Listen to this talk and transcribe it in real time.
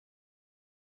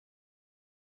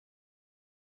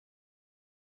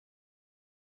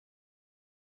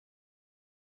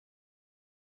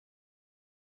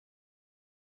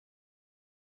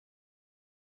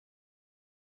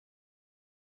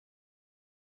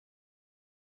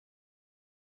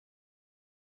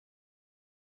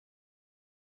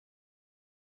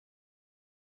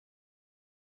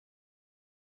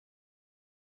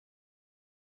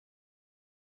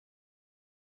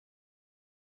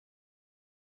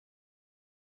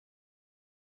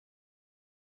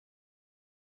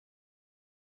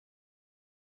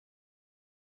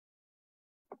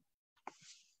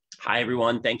Hi,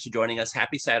 everyone. Thanks for joining us.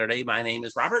 Happy Saturday. My name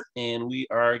is Robert, and we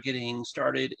are getting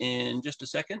started in just a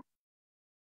second.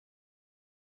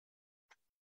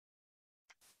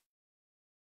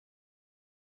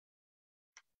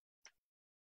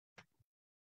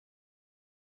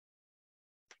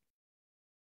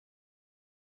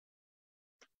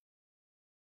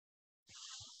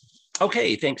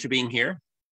 Okay, thanks for being here.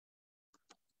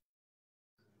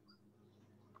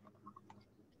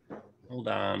 Hold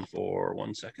on for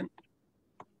 1 second.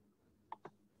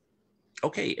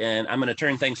 Okay, and I'm going to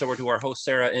turn things over to our host,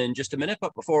 Sarah, in just a minute.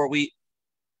 But before we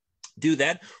do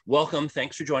that, welcome.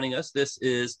 Thanks for joining us. This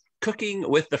is Cooking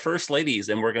with the First Ladies,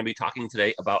 and we're going to be talking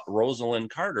today about Rosalynn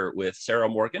Carter with Sarah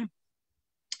Morgan.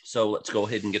 So let's go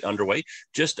ahead and get underway.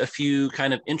 Just a few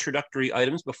kind of introductory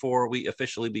items before we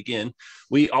officially begin.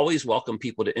 We always welcome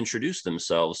people to introduce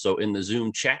themselves. So in the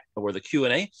Zoom chat or the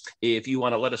Q&A, if you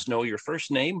want to let us know your first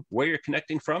name, where you're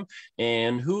connecting from,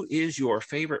 and who is your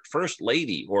favorite first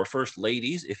lady or first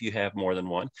ladies, if you have more than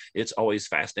one. It's always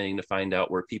fascinating to find out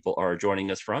where people are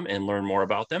joining us from and learn more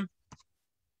about them.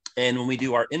 And when we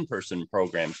do our in-person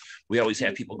programs, we always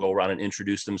have people go around and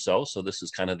introduce themselves. So this is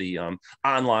kind of the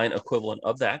online equivalent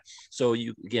of that. So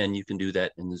you can do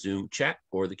that in the Zoom chat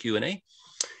or the Q&A.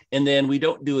 And then we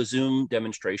don't do a Zoom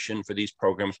demonstration for these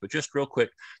programs, but just real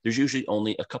quick, there's usually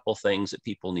only a couple things that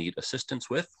people need assistance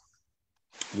with.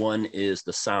 One is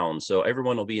the sound. So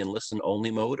everyone will be in listen only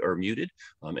mode or muted,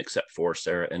 except for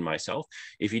Sarah and myself.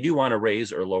 If you do want to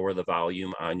raise or lower the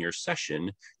volume on your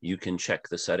session, you can check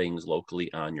the settings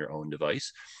locally on your own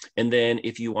device. And then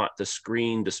if you want the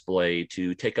screen display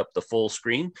to take up the full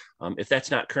screen, if that's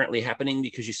not currently happening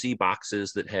because you see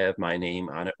boxes that have my name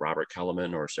on it, Robert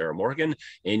Kellerman or Sarah Morgan,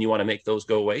 and you want to make those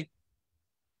go away,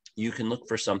 you can look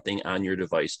for something on your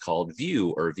device called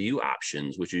view or view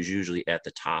options, which is usually at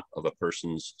the top of a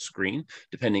person's screen,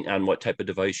 depending on what type of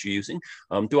device you're using.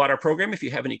 Throughout our program, if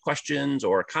you have any questions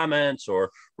or comments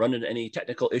or run into any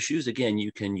technical issues, again,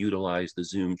 you can utilize the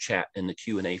Zoom chat and the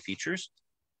Q&A features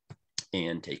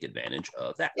and take advantage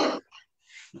of that. And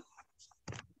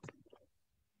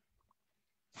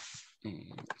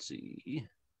let's see.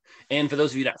 And for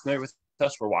those of you not familiar with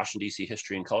us, we're Washington, D.C.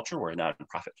 History and Culture. We're a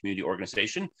nonprofit community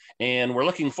organization, and we're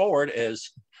looking forward,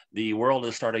 as the world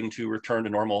is starting to return to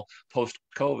normal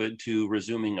post-COVID, to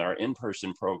resuming our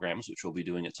in-person programs, which we'll be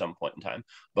doing at some point in time.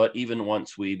 But even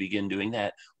once we begin doing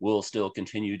that, we'll still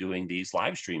continue doing these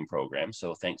live stream programs.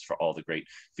 So thanks for all the great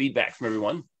feedback from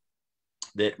everyone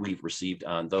that we've received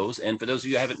on those. And for those of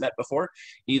you who haven't met before,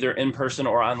 either in person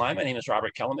or online, my name is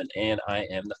Robert Kellerman, and I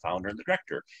am the founder and the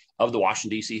director of the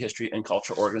Washington, D.C. History and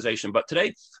Culture Organization. But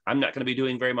today, I'm not going to be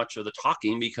doing very much of the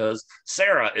talking because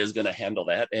Sarah is going to handle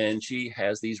that, and she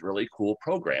has these really cool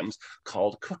programs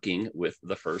called Cooking with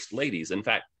the First Ladies. In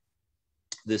fact,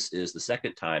 this is the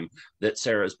second time that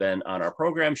Sarah's been on our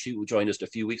program. She joined us a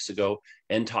few weeks ago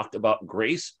and talked about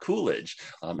Grace Coolidge.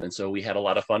 And so we had a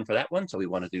lot of fun for that one. So we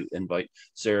wanted to invite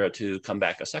Sarah to come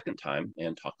back a second time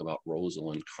and talk about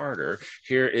Rosalynn Carter.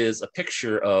 Here is a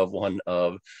picture of one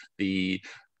of the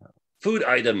food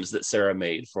items that Sarah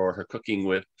made for her Cooking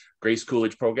with Grace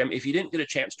Coolidge program. If you didn't get a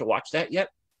chance to watch that yet,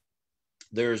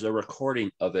 there's a recording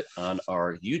of it on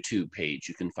our YouTube page.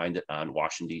 You can find it on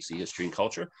Washington, D.C. History and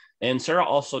Culture. And Sarah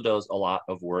also does a lot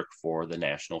of work for the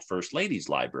National First Ladies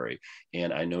Library.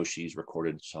 And I know she's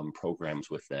recorded some programs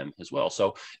with them as well.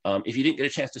 So if you didn't get a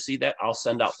chance to see that, I'll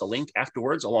send out the link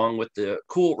afterwards, along with the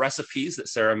cool recipes that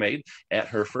Sarah made at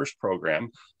her first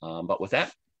program. But with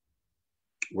that,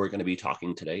 we're going to be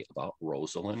talking today about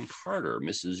Rosalynn Carter,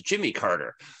 Mrs. Jimmy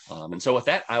Carter. And so with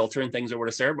that, I will turn things over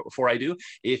to Sarah. But before I do,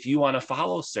 if you want to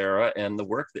follow Sarah and the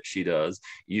work that she does,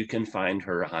 you can find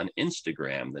her on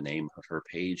Instagram. The name of her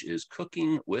page is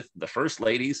Cooking with the First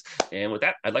Ladies. And with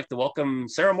that, I'd like to welcome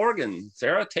Sarah Morgan.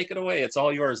 Sarah, take it away. It's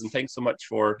all yours. And thanks so much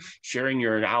for sharing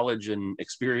your knowledge and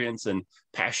experience and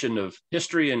passion of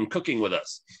history and cooking with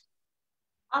us.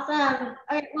 Awesome.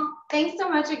 Okay, well, thanks so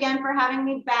much again for having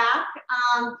me back.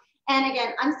 And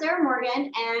again, I'm Sarah Morgan,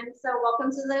 and so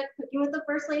welcome to the Cooking with the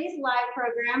First Ladies live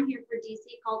program here for DC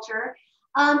Culture.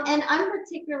 And I'm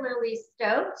particularly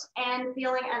stoked and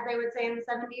feeling, as they would say in the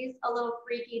 70s, a little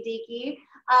freaky deaky,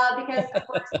 because of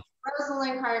course,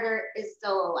 Rosalynn Carter is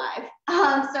still alive.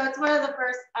 So it's one of the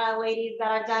first ladies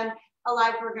that I've done a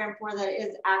live program for that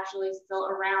is actually still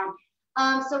around.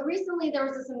 So recently there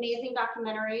was this amazing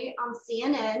documentary on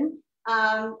CNN,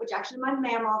 which actually my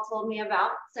mama told me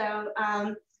about. So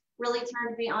really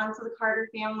turned me on to the Carter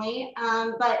family.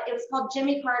 But it was called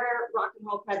Jimmy Carter, Rock and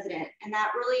Roll President. And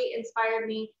that really inspired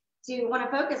me to want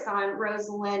to focus on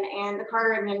Rosalynn and the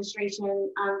Carter administration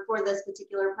for this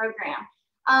particular program.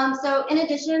 So in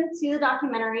addition to the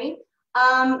documentary,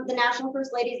 the National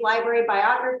First Lady's Library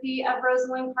biography of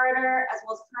Rosalynn Carter, as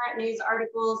well as current news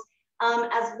articles,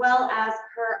 as well as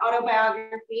her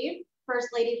autobiography, First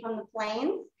Lady from the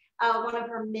Plains, one of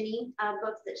her many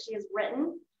books that she has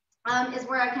written, is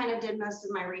where I kind of did most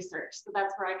of my research. So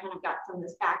that's where I kind of got some of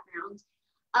this background.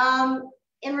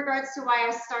 In regards to why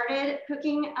I started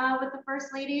cooking with the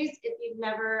First Ladies, if you've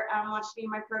never watched any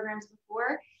of my programs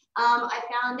before, I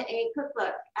found a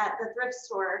cookbook at the thrift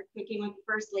store, Cooking with the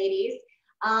First Ladies,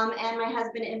 and my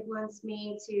husband influenced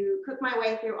me to cook my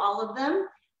way through all of them.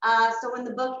 So when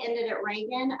the book ended at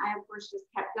Reagan, I of course just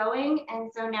kept going,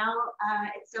 and so now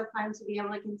it's so fun to be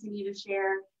able to continue to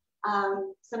share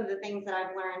some of the things that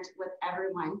I've learned with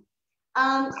everyone.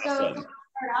 So to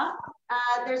start off,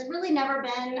 there's really never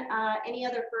been any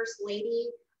other First Lady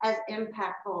as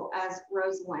impactful as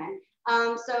Rosalynn.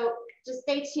 So just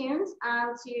stay tuned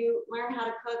to learn how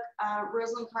to cook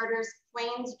Rosalynn Carter's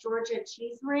Plains, Georgia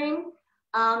cheese ring,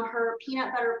 her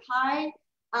peanut butter pie,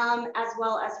 as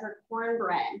well as her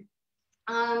cornbread.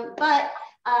 But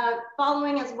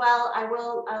following as well, I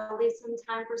will leave some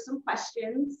time for some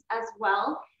questions as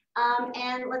well.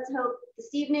 And let's hope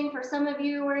this evening for some of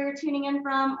you where you're tuning in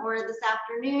from, or this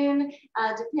afternoon,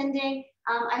 depending,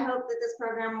 I hope that this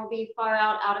program will be far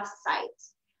out of sight.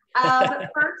 But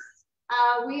first,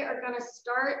 we are going to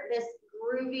start this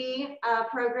groovy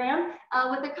program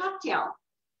with a cocktail.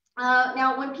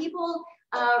 Now, when people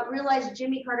realized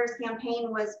Jimmy Carter's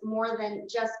campaign was more than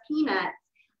just peanuts,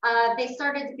 they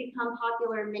started to become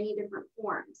popular in many different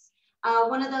forms.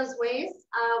 One of those ways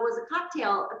was a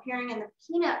cocktail appearing in the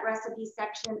peanut recipe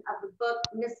section of the book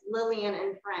Miss Lillian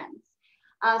and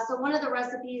Friends. So one of the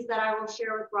recipes that I will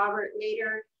share with Robert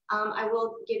later, I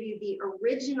will give you the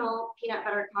original peanut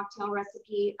butter cocktail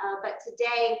recipe, but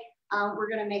today we're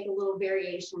going to make a little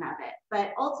variation of it.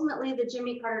 But ultimately, the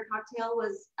Jimmy Carter cocktail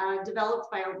was developed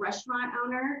by a restaurant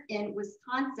owner in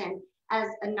Wisconsin as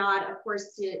a nod, of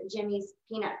course, to Jimmy's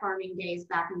peanut farming days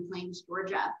back in Plains,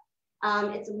 Georgia.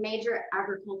 It's a major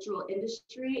agricultural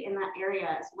industry in that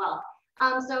area as well.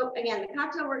 So again, the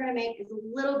cocktail we're going to make is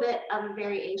a little bit of a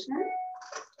variation,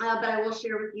 but I will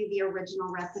share with you the original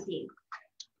recipe.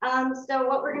 So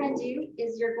what we're going to do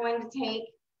is you're going to take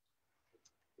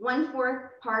 1/4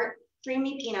 part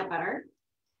creamy peanut butter.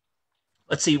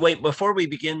 Let's see, wait, before we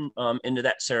begin into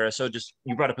that, Sarah, so just,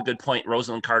 you brought up a good point.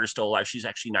 Rosalynn Carter's still alive. She's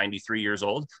actually 93 years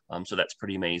old. So that's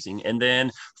pretty amazing. And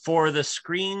then for the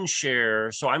screen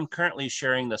share, so I'm currently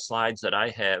sharing the slides that I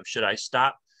have. Should I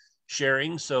stop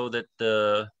sharing so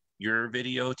that your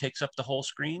video takes up the whole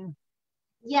screen?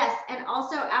 Yes, and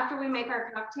also after we make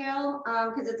our cocktail,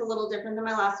 because it's a little different than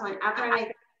my last one, after I make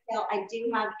the cocktail, I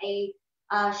do have a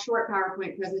short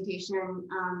PowerPoint presentation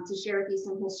to share with you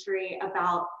some history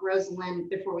about Rosalynn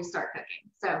before we start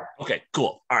cooking. So okay,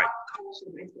 cool. All right.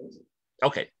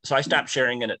 Okay, so I stopped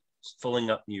sharing and it's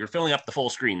filling up. You're filling up the full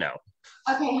screen now.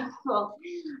 Okay, cool.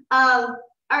 All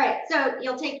right, so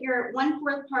you'll take your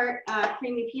 1/4 part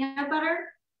creamy peanut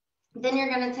butter. Then you're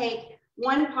going to take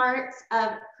 1 part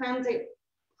of creme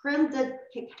de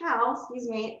cacao, excuse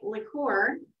me,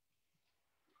 liqueur.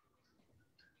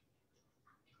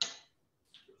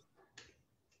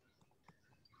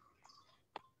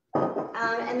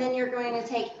 And then you're going to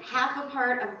take 1/2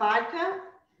 part of vodka.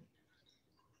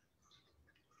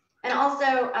 And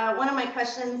also, one of my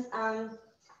questions the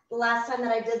last time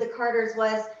that I did the Carters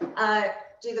was,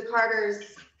 do the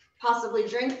Carters possibly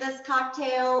drink this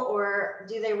cocktail, or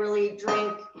do they really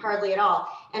drink hardly at all?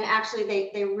 And actually,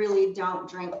 they really don't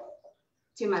drink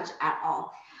too much at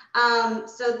all.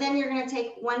 So then you're going to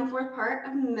take 1/4 part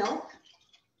of milk.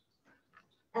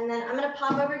 And then I'm going to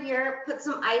pop over here, put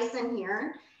some ice in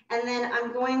here. And then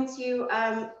I'm going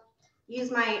to use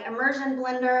my immersion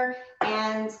blender,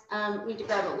 and need to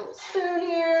grab a little spoon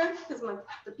here because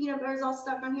the peanut butter is all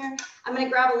stuck on here. I'm going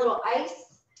to grab a little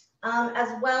ice, as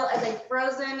well as a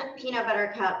frozen peanut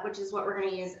butter cup, which is what we're going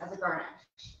to use as a garnish.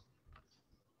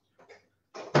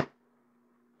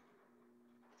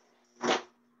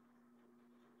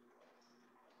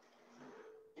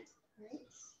 Right.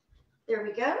 There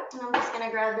we go. And I'm just going to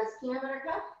grab this peanut butter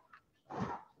cup.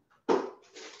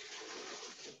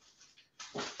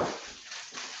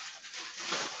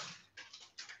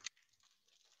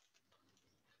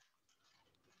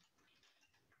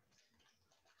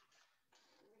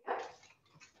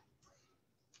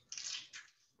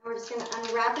 We're just going to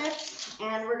unwrap it,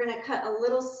 and we're going to cut a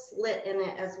little slit in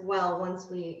it as well once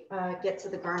we get to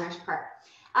the garnish part.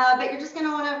 But you're just going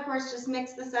to want to, of course, just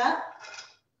mix this up.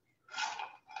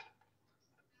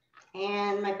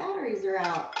 And my batteries are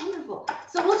out. Wonderful.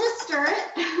 So we'll just stir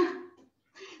it.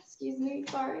 Excuse me,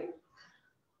 sorry.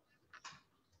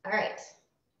 All right.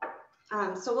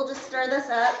 So we'll just stir this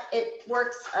up. It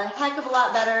works a heck of a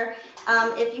lot better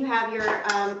if you have your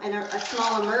a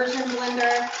small immersion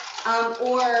blender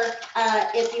or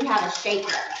if you have a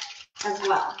shaker as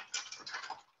well.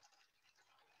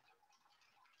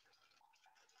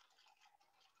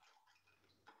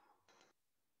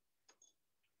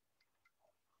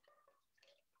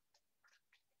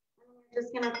 You're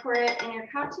just gonna pour it in your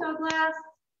cocktail glass.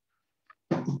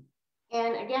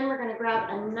 And again, we're gonna grab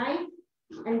a knife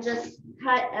and just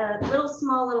cut a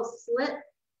small little slit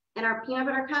in our peanut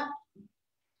butter cup.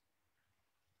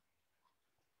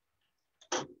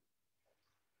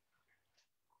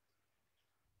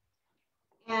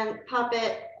 And pop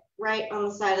it right on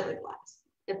the side of the glass,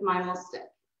 if mine will stick.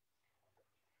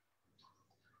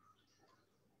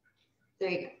 There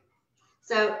you go.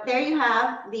 So there you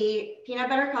have the peanut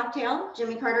butter cocktail,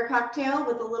 Jimmy Carter cocktail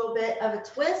with a little bit of a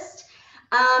twist.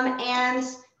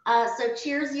 So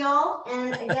cheers, y'all.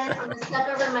 And again, I'm gonna step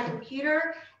over to my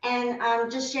computer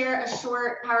and just share a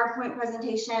short PowerPoint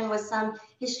presentation with some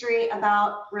history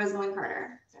about Rosalynn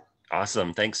Carter.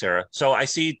 Awesome. Thanks, Sarah. So I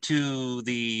see to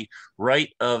the right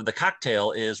of the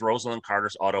cocktail is Rosalynn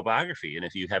Carter's autobiography. And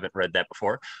if you haven't read that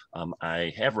before,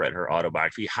 I have read her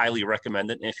autobiography, highly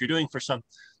recommend it. And if you're doing for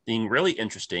something really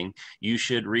interesting, you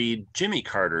should read Jimmy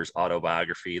Carter's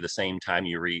autobiography the same time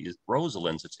you read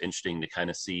Rosalynn's. It's interesting to kind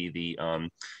of see the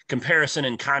comparison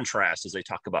and contrast as they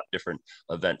talk about different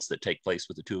events that take place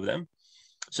with the two of them.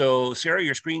 So Sarah,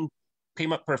 your screen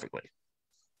came up perfectly.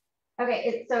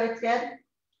 Okay, so it's good?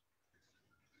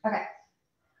 Okay.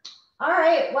 All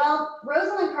right. Well,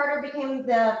 Rosalynn Carter became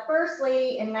the First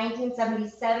Lady in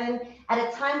 1977 at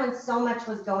a time when so much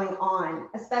was going on,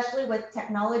 especially with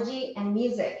technology and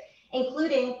music,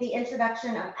 including the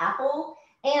introduction of Apple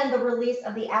and the release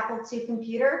of the Apple II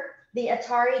computer, the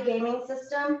Atari gaming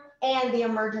system, and the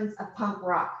emergence of punk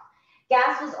rock.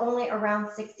 Gas was only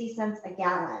around 60 cents a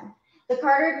gallon. The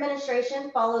Carter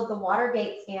administration followed the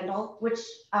Watergate scandal, which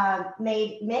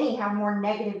made many have more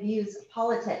negative views of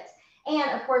politics.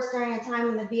 And of course, during a time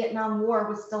when the Vietnam War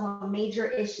was still a major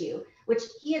issue, which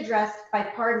he addressed by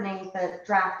pardoning the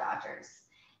draft dodgers.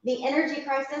 The energy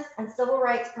crisis and civil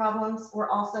rights problems were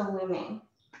also looming.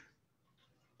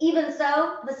 Even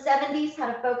so, the 70s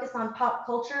had a focus on pop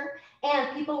culture,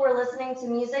 and people were listening to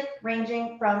music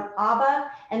ranging from ABBA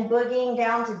and boogieing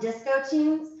down to disco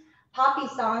tunes, poppy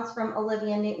songs from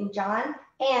Olivia Newton-John,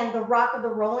 and the rock of the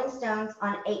Rolling Stones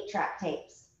on 8-track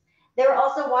tapes. They were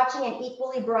also watching an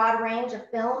equally broad range of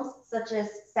films such as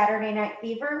Saturday Night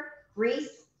Fever,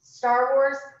 Grease, Star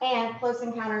Wars, and Close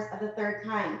Encounters of the Third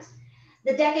Kind.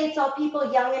 The decade saw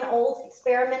people young and old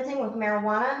experimenting with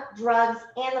marijuana, drugs,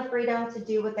 and the freedom to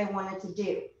do what they wanted to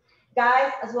do.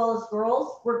 Guys, as well as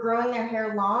girls, were growing their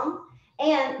hair long,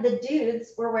 and the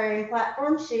dudes were wearing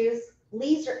platform shoes,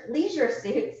 leisure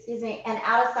suits, and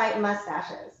out-of-sight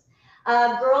mustaches.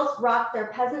 Girls rocked their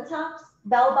peasant tops,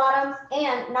 bell-bottoms,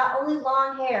 and not only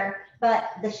long hair, but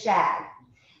the shag.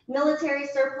 Military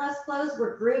surplus clothes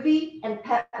were groovy, and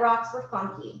pet rocks were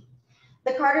funky.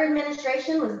 The Carter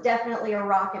administration was definitely a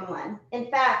rockin' one. In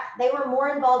fact, they were more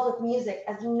involved with music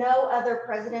as no other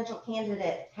presidential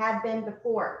candidate had been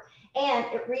before. And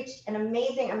it reached an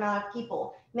amazing amount of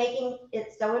people, making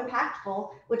it so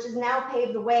impactful, which has now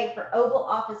paved the way for Oval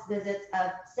Office visits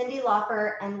of Cyndi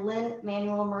Lauper and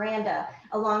Lin-Manuel Miranda,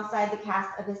 alongside the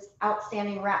cast of his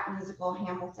outstanding rap musical,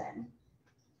 Hamilton.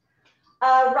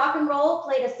 Rock and roll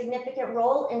played a significant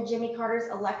role in Jimmy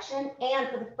Carter's election, and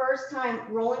for the first time,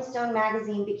 Rolling Stone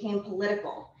magazine became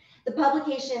political. The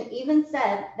publication even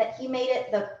said that he made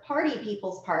it the party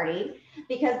people's party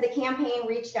because the campaign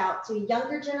reached out to a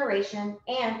younger generation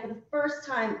and for the first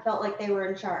time felt like they were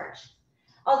in charge.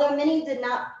 Although many did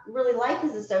not really like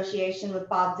his association with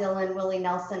Bob Dylan, Willie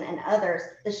Nelson, and others,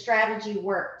 the strategy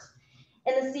worked.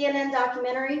 In the CNN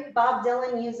documentary, Bob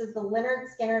Dylan uses the Lynyrd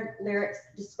Skynyrd lyrics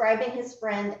describing his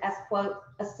friend as, quote,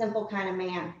 a simple kind of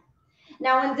man.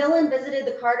 Now, when Dylan visited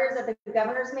the Carters at the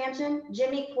governor's mansion,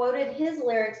 Jimmy quoted his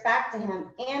lyrics back to him,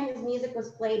 and his music was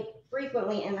played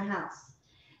frequently in the house.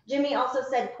 Jimmy also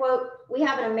said, quote, we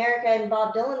have an America, in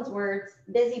Bob Dylan's words,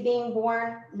 busy being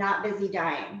born, not busy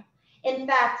dying. In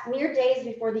fact, mere days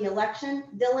before the election,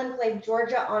 Dylan played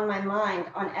Georgia on My Mind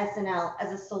on SNL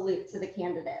as a salute to the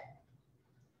candidate.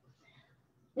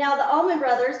 Now, the Allman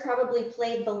Brothers probably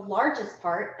played the largest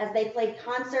part as they played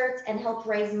concerts and helped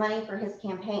raise money for his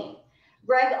campaign.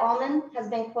 Greg Allman has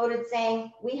been quoted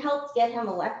saying, we helped get him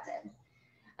elected.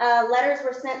 Letters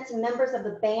were sent to members of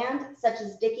the band, such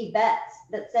as Dickie Betts,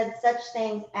 that said such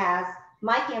things as,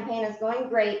 my campaign is going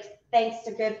great, thanks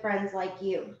to good friends like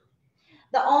you.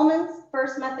 The Allmans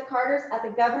first met the Carters at the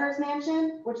governor's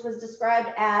mansion, which was described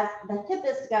as the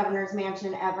hippest governor's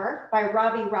mansion ever by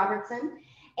Robbie Robertson,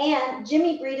 and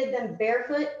Jimmy greeted them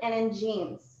barefoot and in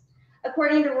jeans.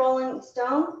 According to Rolling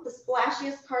Stone, the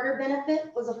splashiest Carter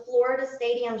benefit was a Florida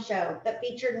stadium show that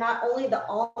featured not only the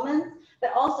Allmans,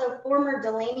 but also former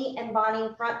Delaney and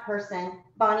Bonnie front person,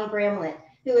 Bonnie Bramlett,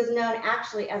 who is known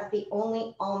actually as the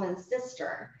only Allman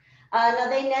sister. Now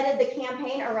they netted the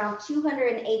campaign around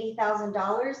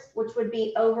 $280,000, which would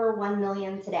be over $1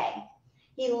 million today.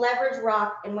 He leveraged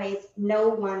rock in ways no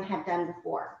one had done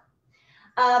before.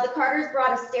 The Carters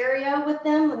brought a stereo with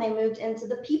them when they moved into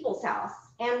the People's House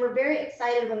and were very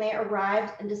excited when they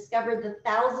arrived and discovered the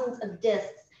thousands of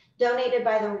discs donated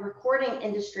by the Recording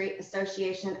Industry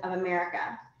Association of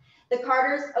America. The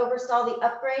Carters oversaw the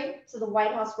upgrade to the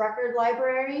White House Record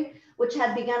Library, which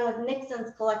had begun with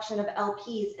Nixon's collection of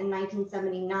LPs in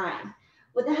 1979.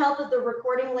 With the help of the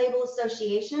Recording Label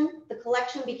Association, the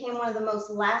collection became one of the most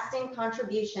lasting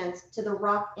contributions to the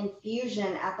rock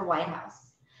infusion at the White House.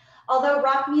 Although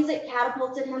rock music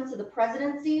catapulted him to the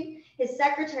presidency, his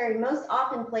secretary most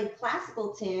often played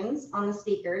classical tunes on the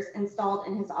speakers installed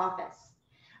in his office.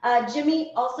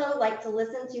 Jimmy also liked to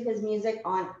listen to his music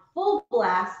on full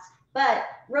blast, but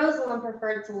Rosalynn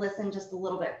preferred to listen just a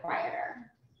little bit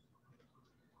quieter.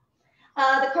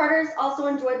 The Carters also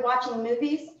enjoyed watching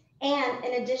movies, and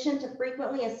in addition to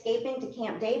frequently escaping to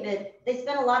Camp David, they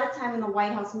spent a lot of time in the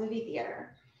White House movie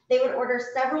theater. They would order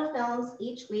several films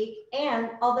each week,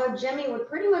 and although Jimmy would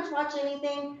pretty much watch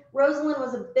anything, Rosalynn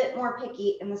was a bit more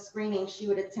picky in the screenings she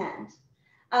would attend.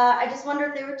 I just wonder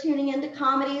if they were tuning into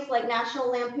comedies like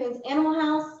National Lampoon's Animal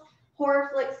House, horror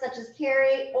flicks such as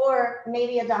Carrie, or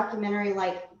maybe a documentary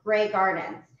like Grey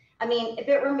Gardens. I mean, if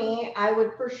it were me, I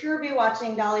would for sure be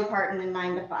watching Dolly Parton in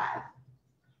 9 to 5.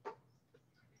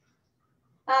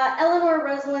 Eleanor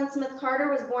Rosalynn Smith Carter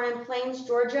was born in Plains,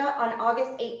 Georgia on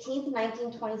August 18,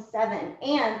 1927,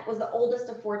 and was the oldest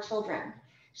of 4 children.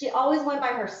 She always went by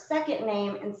her second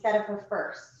name instead of her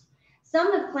first.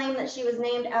 Some have claimed that she was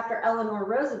named after Eleanor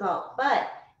Roosevelt,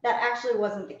 but that actually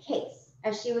wasn't the case,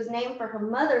 as she was named for her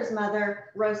mother's mother,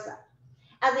 Rosa.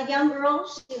 As a young girl,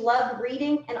 she loved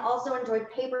reading and also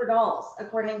enjoyed paper dolls,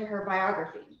 according to her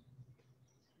biography.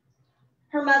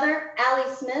 Her mother,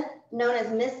 Allie Smith, known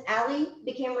as Miss Allie,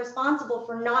 became responsible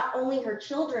for not only her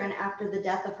children after the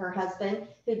death of her husband,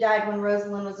 who died when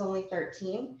Rosalynn was only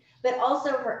 13, but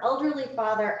also her elderly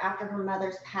father after her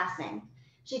mother's passing.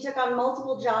 She took on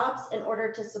multiple jobs in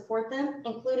order to support them,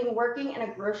 including working in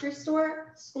a grocery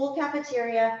store, school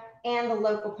cafeteria, and the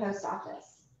local post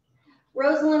office.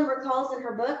 Rosalynn recalls in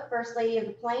her book, First Lady of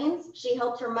the Plains, she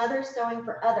helped her mother sewing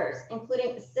for others,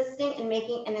 including assisting in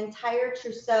making an entire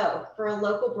trousseau for a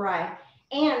local bride,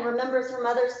 and remembers her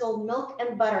mother sold milk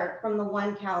and butter from the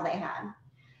one cow they had.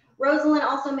 Rosalynn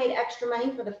also made extra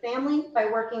money for the family by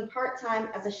working part-time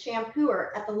as a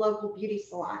shampooer at the local beauty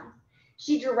salon.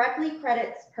 She directly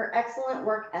credits her excellent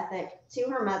work ethic to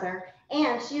her mother,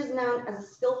 and she is known as a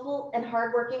skillful and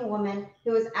hardworking woman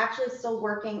who is actually still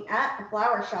working at a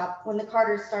flower shop when the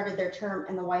Carters started their term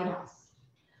in the White House.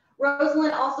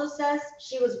 Rosalynn also says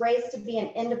she was raised to be an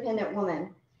independent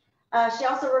woman. She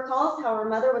also recalls how her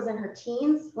mother was in her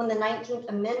teens when the 19th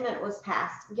Amendment was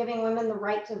passed, giving women the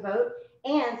right to vote,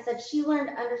 and said she learned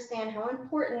to understand how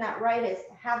important that right is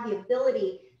to have the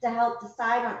ability to help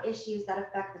decide on issues that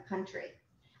affect the country.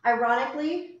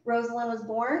 Ironically, Rosalynn was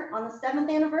born on the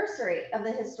 7th anniversary of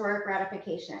the historic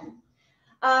ratification.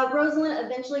 Rosalynn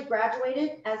eventually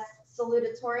graduated as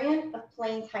salutatorian of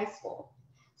Plains High School.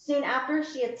 Soon after,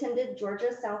 she attended Georgia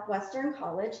Southwestern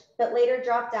College, but later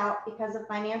dropped out because of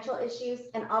financial issues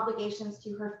and obligations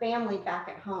to her family back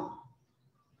at home.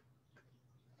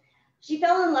 She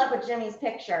fell in love with Jimmy's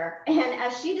picture, and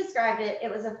as she described it,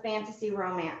 it was a fantasy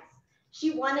romance.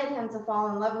 She wanted him to fall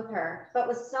in love with her, but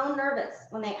was so nervous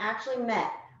when they actually met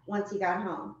once he got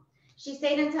home. She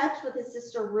stayed in touch with his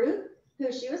sister Ruth,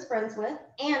 who she was friends with,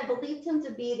 and believed him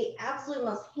to be the absolute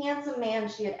most handsome man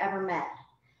she had ever met.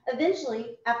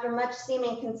 Eventually, after much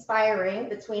seeming conspiring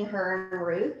between her and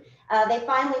Ruth, they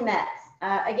finally met.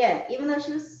 Again, even though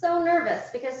she was so nervous,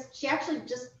 because she actually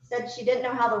just said she didn't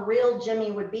know how the real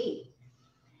Jimmy would be.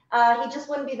 He just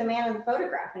wouldn't be the man in the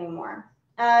photograph anymore.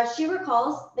 She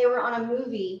recalls they were on a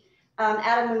movie,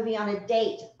 at a movie on a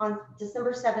date on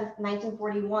December 7th,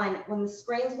 1941, when the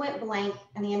screens went blank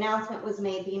and the announcement was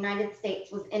made the United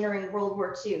States was entering World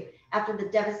War II after the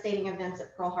devastating events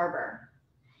at Pearl Harbor.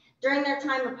 During their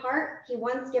time apart, he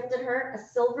once gifted her a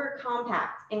silver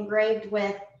compact engraved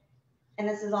with, and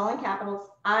this is all in capitals,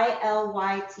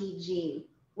 ILYTG,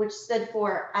 which stood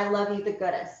for I love you the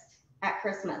goodest, at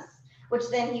Christmas. which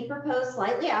then he proposed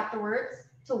slightly afterwards,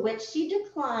 to which she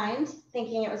declined,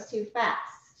 thinking it was too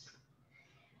fast.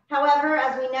 However,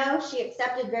 as we know, she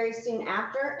accepted very soon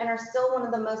after and are still one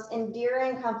of the most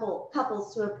endearing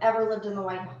couples to have ever lived in the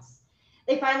White House.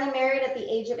 They finally married at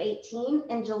the age of 18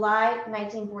 in July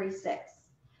 1946.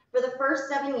 For the first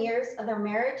 7 years of their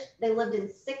marriage, they lived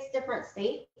in 6 different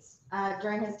states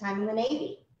during his time in the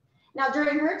Navy. Now,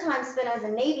 during her time spent as a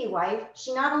Navy wife,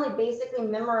 she not only basically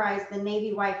memorized the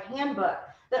Navy wife handbook,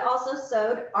 but also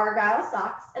sewed Argyle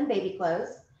socks and baby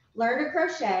clothes, learned to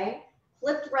crochet,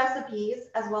 flipped recipes,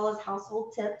 as well as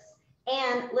household tips,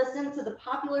 and listened to the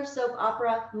popular soap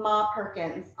opera Ma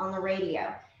Perkins on the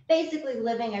radio, basically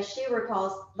living, as she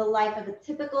recalls, the life of a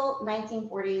typical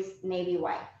 1940s Navy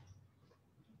wife.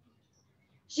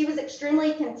 She was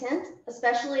extremely content,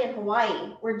 especially in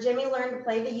Hawaii, where Jimmy learned to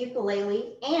play the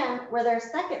ukulele and where their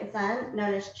second son,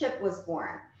 known as Chip, was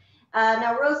born.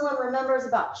 Now, Rosalynn remembers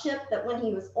about Chip that when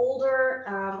he was older,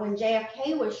 when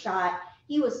JFK was shot,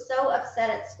 he was so upset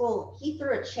at school, he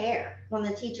threw a chair when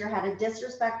the teacher had a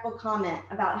disrespectful comment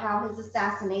about how his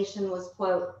assassination was,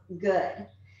 quote, good.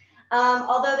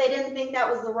 Although they didn't think that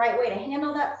was the right way to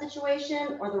handle that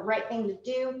situation or the right thing to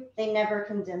do, they never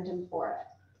condemned him for it.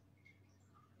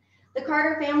 The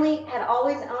Carter family had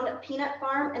always owned a peanut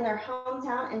farm in their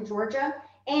hometown in Georgia,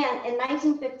 and in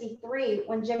 1953,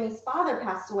 when Jimmy's father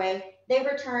passed away, they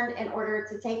returned in order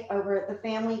to take over the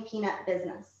family peanut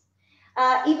business.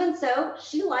 Even so,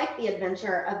 she liked the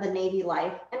adventure of the Navy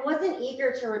life and wasn't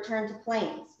eager to return to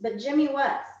Plains, but Jimmy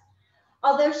was.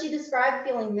 Although she described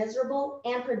feeling miserable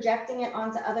and projecting it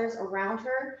onto others around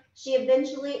her, she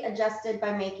eventually adjusted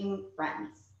by making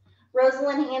friends.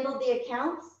 Rosalynn handled the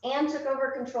accounts and took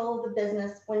over control of the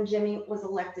business when Jimmy was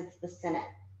elected to the Senate.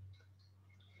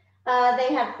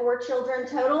 They had 4 children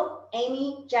total: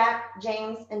 Amy, Jack,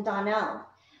 James, and Donnell.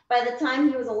 By the time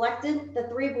he was elected, the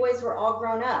 3 boys were all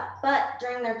grown up, but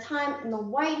during their time in the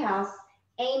White House,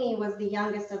 Amy was the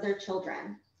youngest of their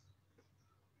children.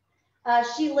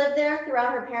 She lived there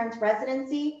throughout her parents'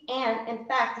 residency and, in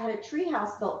fact, had a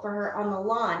treehouse built for her on the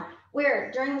lawn,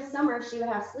 where during the summer she would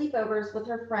have sleepovers with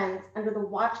her friends under the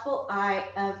watchful eye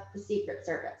of the Secret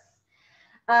Service.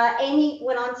 Amy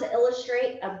went on to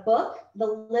illustrate a book, The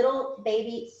Little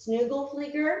Baby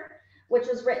Snoogelflieger, which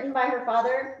was written by her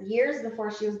father years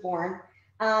before she was born,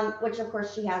 which of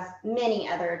course she has many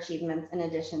other achievements in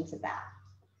addition to that.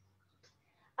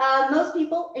 Most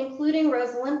people, including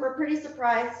Rosalynn, were pretty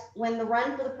surprised when the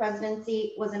run for the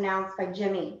presidency was announced by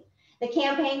Jimmy. The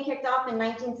campaign kicked off in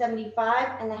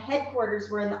 1975, and the headquarters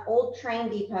were in the old train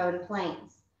depot in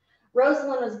Plains.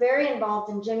 Rosalynn was very involved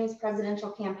in Jimmy's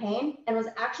presidential campaign and was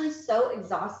actually so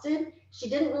exhausted, she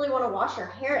didn't really want to wash her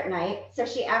hair at night, so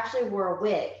she actually wore a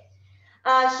wig.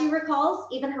 She recalls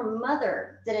even her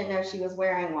mother didn't know she was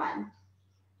wearing one.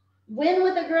 Win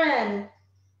with a grin.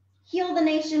 Heal the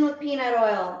nation with peanut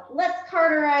oil. Let's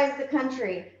Carterize the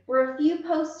country were a few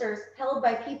posters held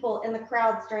by people in the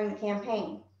crowds during the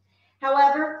campaign.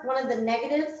 However, one of the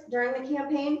negatives during the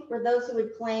campaign were those who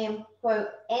would claim, quote,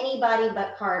 anybody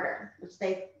but Carter, which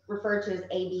they refer to as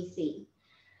ABC.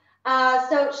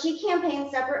 So she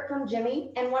campaigned separate from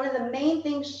Jimmy, and one of the main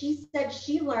things she said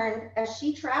she learned as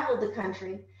she traveled the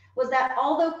country was that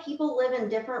although people live in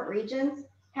different regions,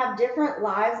 have different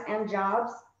lives and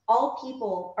jobs, all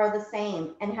people are the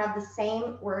same and have the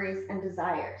same worries and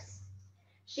desires.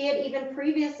 She had even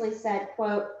previously said,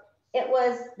 quote, it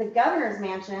was the governor's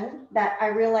mansion that I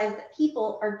realized that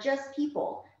people are just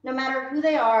people, no matter who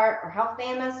they are or how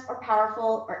famous or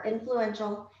powerful or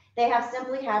influential. They have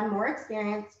simply had more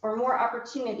experience or more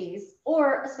opportunities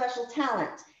or a special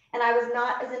talent, and I was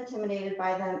not as intimidated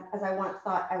by them as I once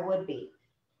thought I would be.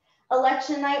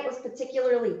 Election night was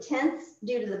particularly tense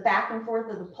due to the back and forth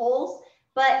of the polls,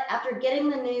 but after getting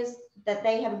the news that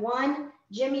they had won,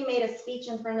 Jimmy made a speech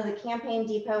in front of the campaign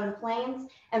depot in Plains,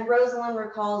 and Rosalynn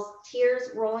recalls tears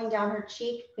rolling down her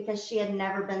cheek because she had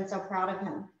never been so proud of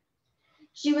him.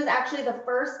 She was actually the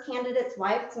first candidate's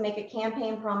wife to make a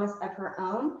campaign promise of her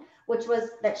own, which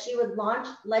was that she would launch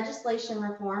legislation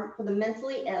reform for the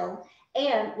mentally ill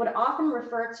and would often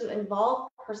refer to involve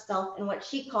herself in what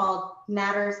she called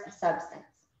matters of substance.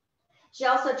 She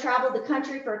also traveled the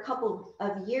country for a couple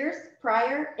of years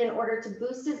prior in order to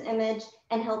boost his image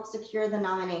and help secure the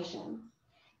nomination.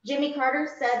 Jimmy Carter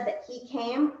said that he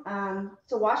came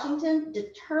to Washington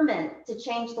determined to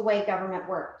change the way government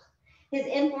worked. His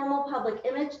informal public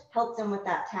image helped him with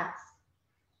that task.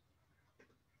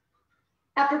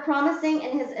 After promising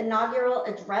in his inaugural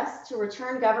address to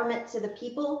return government to the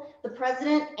people, the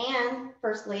president and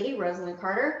First Lady Rosalynn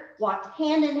Carter walked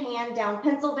hand in hand down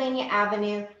Pennsylvania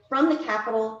Avenue from the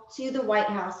Capitol to the White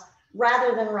House,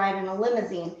 rather than ride in a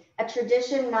limousine, a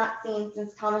tradition not seen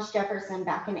since Thomas Jefferson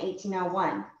back in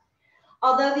 1801.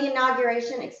 Although the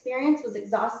inauguration experience was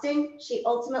exhausting, she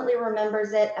ultimately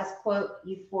remembers it as, quote,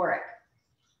 euphoric.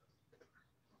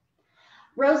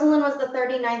 Rosalynn was the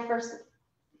 39th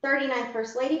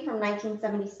First Lady from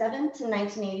 1977 to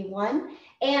 1981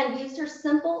 and used her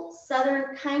simple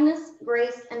Southern kindness,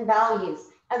 grace, and values,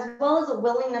 as well as a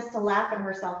willingness to laugh at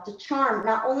herself to charm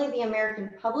not only the American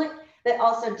public, but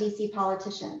also DC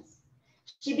politicians.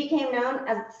 She became known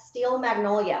as Steel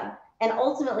Magnolia and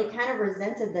ultimately kind of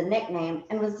resented the nickname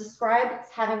and was described as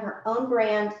having her own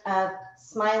brand of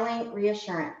smiling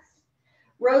reassurance.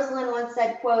 Rosalynn once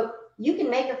said, quote, "You can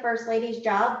make a First Lady's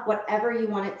job whatever you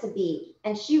want it to be."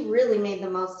 And she really made the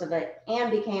most of it and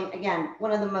became, again,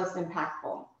 one of the most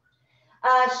impactful.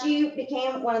 She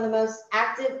became one of the most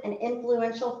active and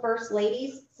influential First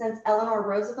Ladies since Eleanor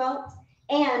Roosevelt,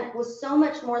 and was so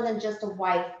much more than just a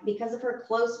wife because of her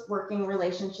close working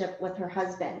relationship with her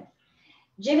husband.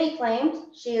 Jimmy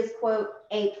claimed she is, quote,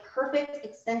 "a perfect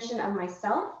extension of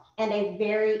myself and a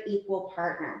very equal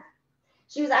partner."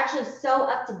 She was actually so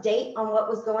up to date on what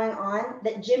was going on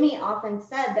that Jimmy often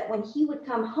said that when he would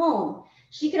come home,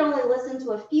 she could only listen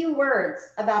to a few words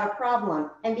about a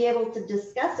problem and be able to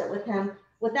discuss it with him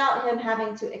without him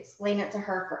having to explain it to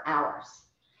her for hours.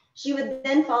 She would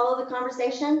then follow the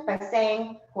conversation by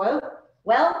saying, quote,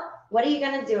 "Well, what are you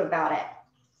going to do about it?"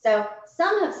 So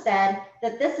some have said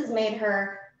that this has made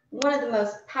her one of the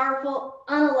most powerful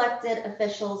unelected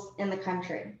officials in the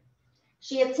country.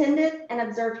 She attended and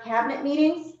observed cabinet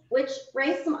meetings, which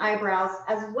raised some eyebrows,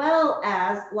 as well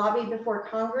as lobbied before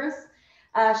Congress.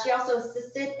 She also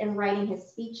assisted in writing his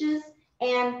speeches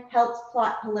and helped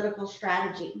plot political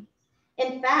strategy.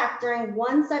 In fact, during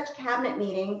one such cabinet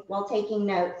meeting, while taking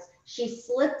notes, she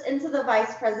slipped into the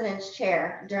vice president's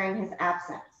chair during his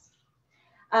absence.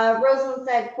 Rosalynn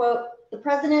said, quote, "The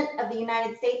President of the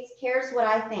United States cares what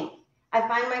I think. I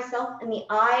find myself in the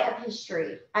eye of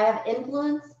history. I have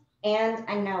influence and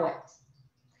I know it."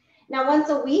 Now, once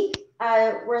a week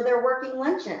were there working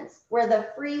luncheons where the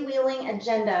freewheeling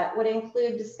agenda would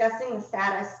include discussing the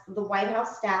status of the White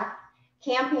House staff,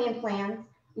 campaign plans,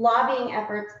 lobbying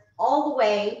efforts, all the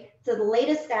way to the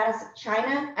latest status of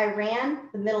China, Iran,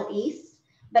 the Middle East,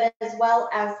 but as well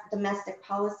as domestic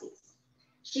policies.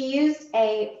 She used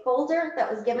a folder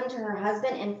that was given to her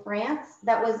husband in France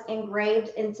that was engraved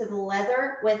into the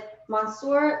leather with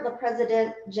Monsieur le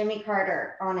Président Jimmy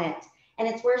Carter on it. And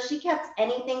it's where she kept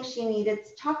anything she needed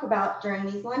to talk about during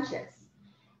these lunches.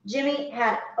 Jimmy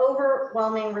had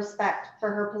overwhelming respect for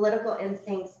her political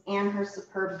instincts and her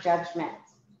superb judgment.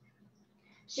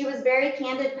 She was very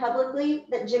candid publicly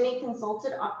that Jimmy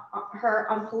consulted her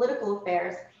on political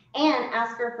affairs and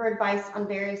asked her for advice on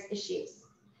various issues.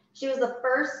 She was the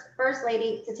first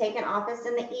lady to take an office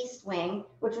in the East Wing,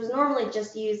 which was normally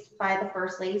just used by the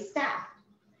First Lady's staff.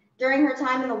 During her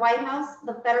time in the White House,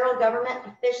 the federal government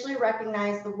officially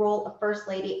recognized the role of First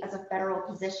Lady as a federal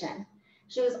position.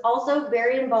 She was also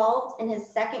very involved in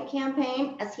his second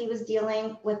campaign as he was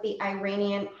dealing with the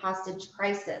Iranian hostage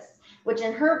crisis, which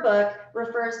in her book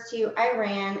refers to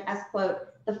Iran as, quote,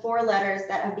 "the four letters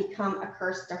that have become a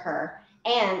curse to her."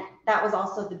 And that was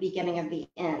also the beginning of the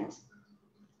end.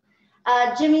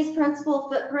 Jimmy's principal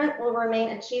footprint will remain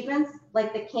achievements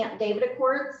like the Camp David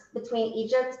Accords between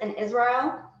Egypt and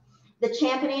Israel, the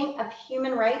championing of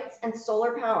human rights and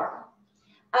solar power.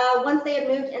 Once they had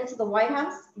moved into the White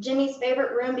House, Jimmy's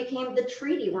favorite room became the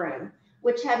Treaty Room,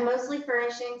 which had mostly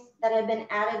furnishings that had been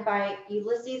added by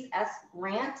Ulysses S.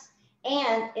 Grant,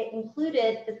 and it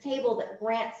included the table that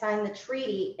Grant signed the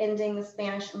treaty ending the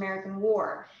Spanish-American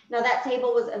War. Now, that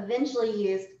table was eventually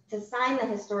used to sign the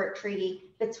historic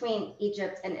treaty between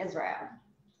Egypt and Israel.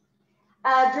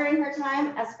 During her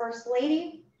time as First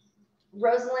Lady,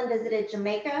 Rosalynn visited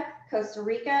Jamaica, Costa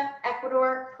Rica,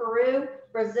 Ecuador, Peru,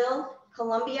 Brazil,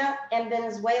 Colombia, and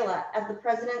Venezuela as the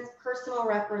president's personal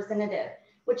representative,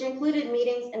 which included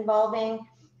meetings involving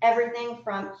everything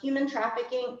from human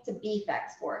trafficking to beef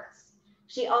exports.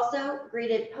 She also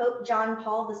greeted Pope John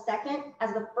Paul II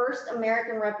as the first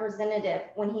American representative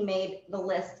when he made the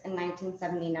list in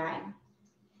 1979.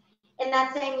 In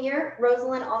that same year,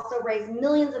 Rosalynn also raised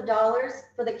millions of dollars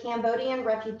for the Cambodian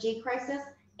refugee crisis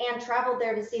and traveled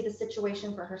there to see the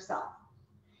situation for herself.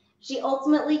 She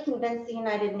ultimately convinced the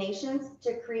United Nations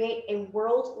to create a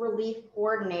world relief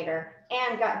coordinator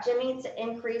and got Jimmy to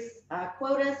increase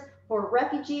quotas for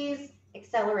refugees,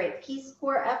 accelerate Peace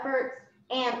Corps efforts,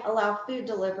 and allow food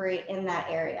delivery in that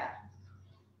area.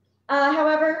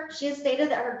 However, she has stated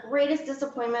that her greatest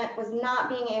disappointment was not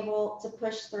being able to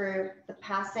push through the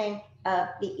passing of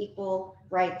the Equal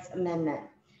Rights Amendment.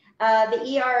 The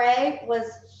ERA was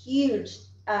huge,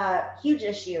 huge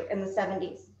issue in the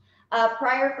 70s.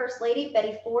 Prior First Lady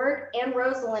Betty Ford and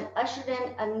Rosalynn ushered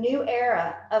in a new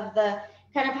era of the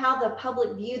kind of how the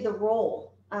public viewed the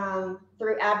role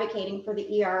through advocating for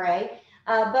the ERA.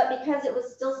 But because it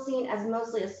was still seen as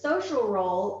mostly a social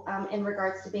role in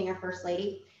regards to being a First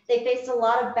Lady, they faced a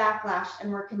lot of backlash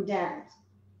and were condemned.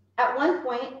 At one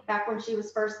point, back when she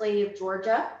was First Lady of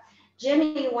Georgia,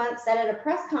 Jimmy once said at a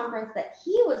press conference that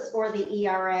he was for the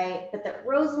ERA, but that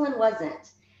Rosalynn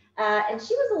wasn't. And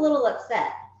she was a little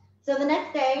upset. So the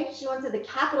next day, she went to the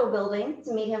Capitol building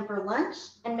to meet him for lunch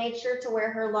and made sure to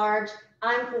wear her large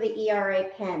 "I'm for the ERA"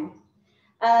 pin.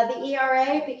 The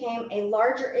ERA became a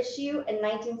larger issue in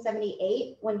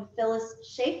 1978 when Phyllis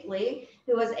Schlafly,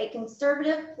 who was a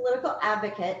conservative political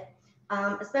advocate,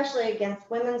 especially against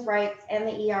women's rights and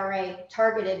the ERA,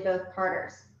 targeted both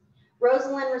Carters.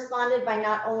 Rosalynn responded by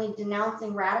not only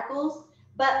denouncing radicals,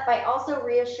 but by also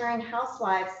reassuring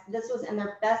housewives this was in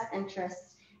their best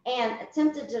interests and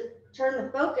attempted to turn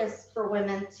the focus for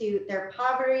women to their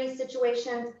poverty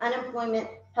situations, unemployment,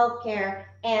 healthcare,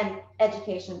 and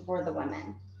education for the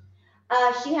women.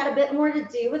 She had a bit more to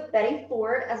do with Betty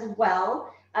Ford as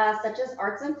well, such as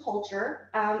arts and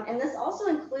culture. And this also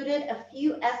included a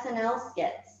few SNL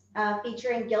skits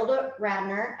featuring Gilda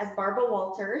Radner as Barbara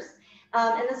Walters.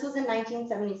 And this was in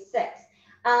 1976.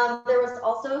 There was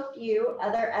also a few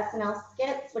other SNL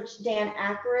skits, which Dan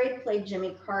Aykroyd played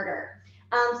Jimmy Carter.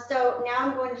 So now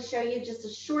I'm going to show you just a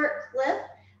short clip,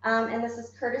 and this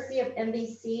is courtesy of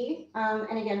NBC,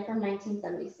 and again from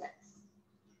 1976.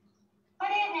 Good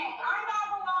evening, I'm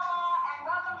Barbara Walters, and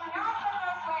welcome to Not the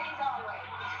First Ladies Only.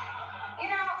 You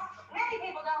know, many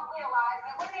people don't realize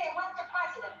that when they elect a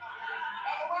president,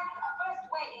 they elect a first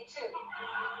lady too.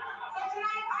 So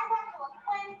tonight, I want to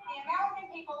acquaint the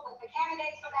American people with the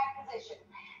candidates for that position.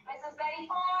 Mrs. Betty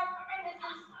Ford and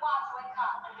Mrs. Rosalynn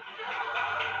Carter.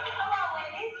 Hello,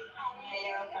 ladies.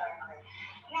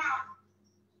 Now.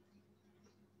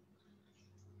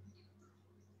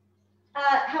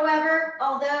 However,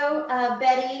 although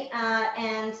Betty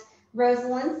and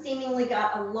Rosalynn seemingly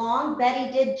got along,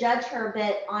 Betty did judge her a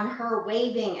bit on her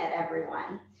waving at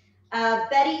everyone.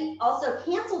 Betty also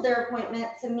canceled their appointment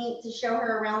to meet to show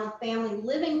her around the family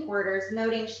living quarters,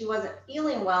 noting she wasn't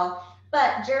feeling well.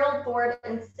 But Gerald Ford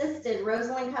insisted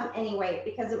Rosalynn come anyway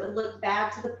because it would look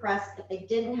bad to the press if they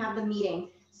didn't have the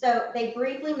meeting. So they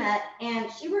briefly met, and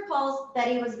she recalls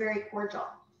Betty was very cordial.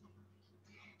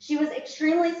 She was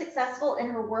extremely successful in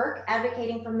her work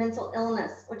advocating for mental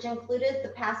illness, which included the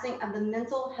passing of the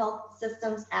Mental Health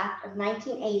Systems Act of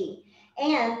 1980,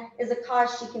 and is a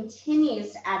cause she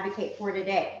continues to advocate for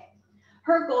today.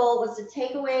 Her goal was to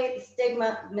take away the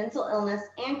stigma of mental illness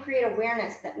and create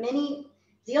awareness that many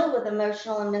deal with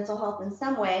emotional and mental health in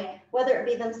some way, whether it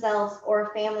be themselves or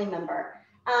a family member.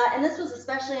 And this was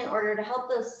especially in order to help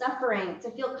those suffering to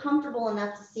feel comfortable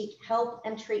enough to seek help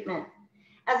and treatment.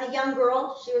 As a young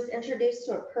girl, she was introduced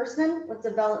to a person with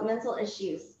developmental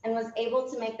issues and was able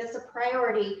to make this a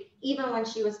priority even when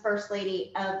she was First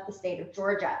Lady of the state of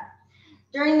Georgia.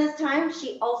 During this time,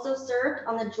 she also served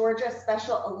on the Georgia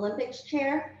Special Olympics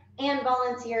chair and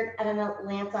volunteered at an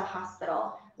Atlanta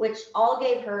hospital, which all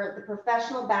gave her the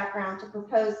professional background to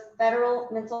propose federal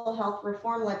mental health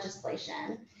reform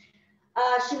legislation.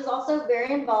 She was also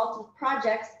very involved with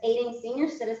projects aiding senior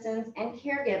citizens and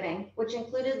caregiving, which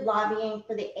included lobbying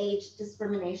for the Age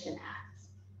Discrimination Act.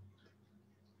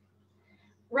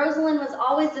 Rosalynn was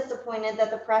always disappointed that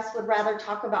the press would rather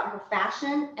talk about her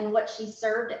fashion and what she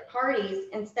served at parties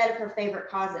instead of her favorite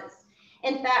causes.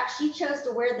 In fact, she chose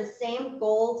to wear the same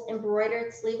gold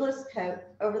embroidered sleeveless coat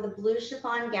over the blue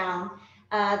chiffon gown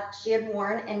she had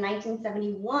worn in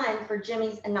 1971 for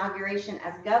Jimmy's inauguration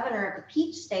as governor of the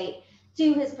Peach State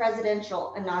to his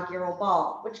presidential inaugural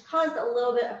ball, which caused a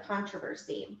little bit of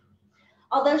controversy.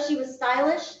 Although she was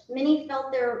stylish, many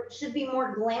felt there should be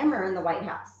more glamour in the White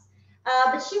House.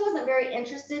 But she wasn't very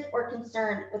interested or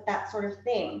concerned with that sort of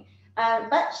thing.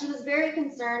 But she was very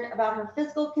concerned about her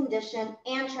physical condition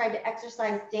and tried to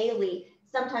exercise daily,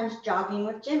 sometimes jogging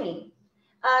with Jimmy.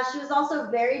 She was also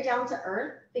very down to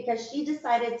earth because she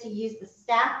decided to use the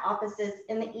staff offices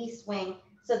in the East Wing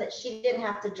so that she didn't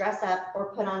have to dress up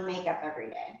or put on makeup every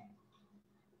day.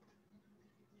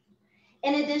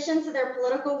 In addition to their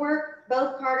political work,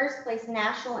 both Carters placed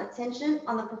national attention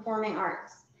on the performing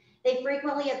arts. They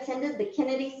frequently attended the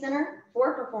Kennedy Center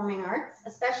for Performing Arts,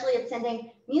 especially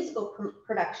attending musical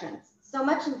productions. So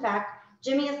much, in fact,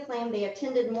 Jimmy has claimed they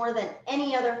attended more than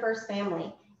any other First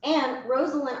family, and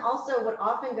Rosalynn also would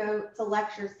often go to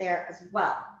lectures there as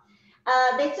well.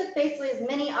 They took basically as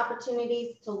many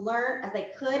opportunities to learn as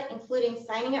they could, including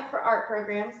signing up for art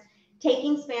programs,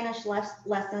 taking Spanish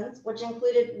lessons, which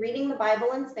included reading the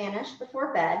Bible in Spanish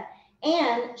before bed,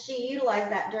 and she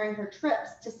utilized that during her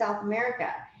trips to South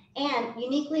America. And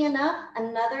uniquely enough,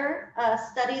 another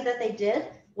study that they did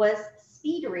was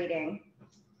speed reading.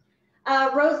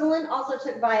 Rosalynn also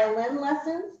took violin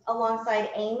lessons alongside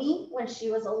Amy when she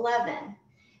was 11.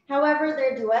 However,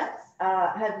 their duets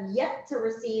have yet to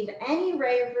receive any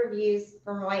rave reviews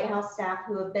from White House staff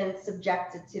who have been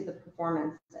subjected to the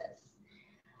performances.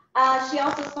 She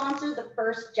also sponsored the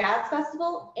first jazz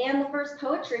festival and the first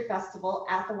poetry festival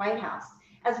at the White House,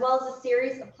 as well as a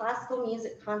series of classical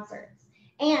music concerts.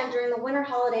 And during the winter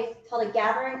holidays, held a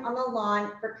gathering on the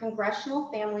lawn for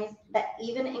congressional families that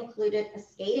even included a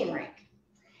skating rink.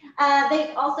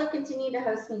 They also continued to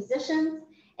host musicians.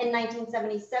 In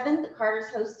 1977, the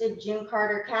Carters hosted June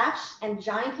Carter Cash and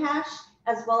Johnny Cash,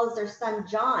 as well as their son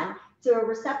John, to a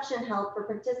reception held for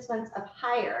participants of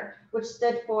HIRE, which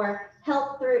stood for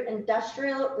Help Through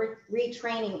Industrial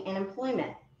Retraining and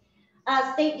Employment.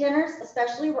 State dinners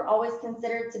especially were always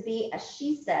considered to be, as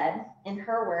she said, in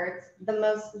her words, the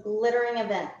most glittering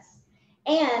events.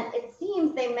 And it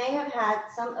seems they may have had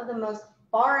some of the most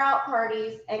far out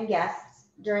parties and guests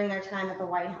during their time at the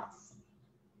White House.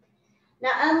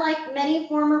 Now, unlike many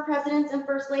former presidents and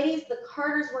first ladies, the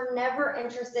Carters were never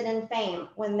interested in fame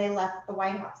when they left the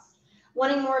White House.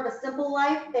 Wanting more of a simple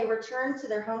life, they returned to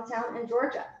their hometown in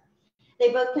Georgia.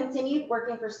 They both continued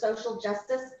working for social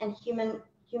justice and human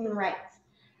rights.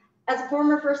 As a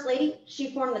former first lady,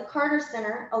 she formed the Carter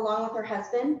Center along with her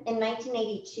husband in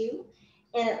 1982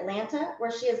 in Atlanta,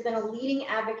 where she has been a leading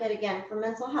advocate again for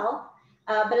mental health,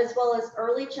 but as well as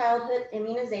early childhood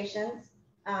immunizations,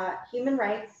 human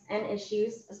rights and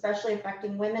issues, especially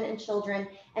affecting women and children,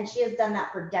 and she has done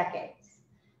that for decades.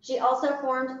 She also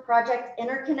formed Project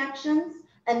Interconnections,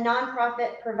 a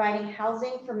nonprofit providing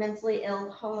housing for mentally ill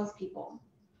homeless people.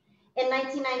 In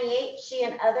 1998, she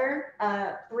and other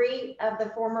three of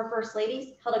the former first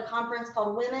ladies held a conference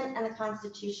called Women and the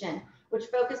Constitution, which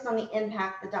focused on the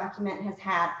impact the document has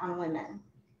had on women.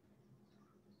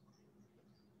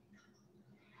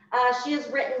 She has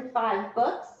written 5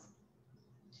 books,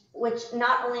 which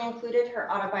not only included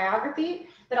her autobiography,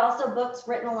 but also books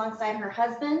written alongside her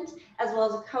husband, as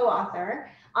well as a co-author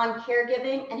on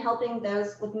caregiving and helping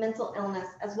those with mental illness,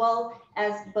 as well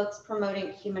as books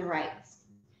promoting human rights.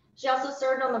 She also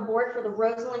served on the board for the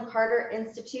Rosalynn Carter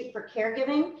Institute for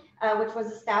Caregiving, which was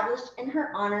established in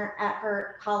her honor at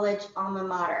her college alma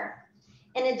mater.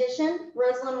 In addition,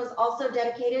 Rosalynn was also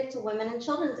dedicated to women and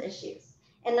children's issues.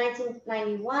 In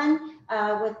 1991,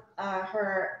 with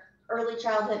her early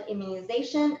childhood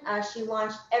immunization, she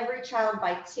launched Every Child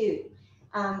by 2,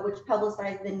 which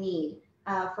publicized the need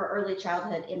for early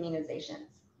childhood immunizations.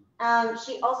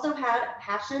 She also had a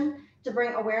passion to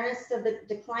bring awareness to the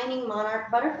declining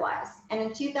monarch butterflies. And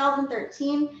in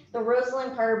 2013, the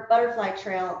Rosalynn Carter Butterfly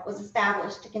Trail was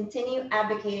established to continue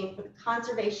advocating for the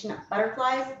conservation of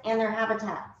butterflies and their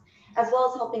habitats, as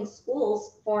well as helping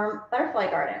schools form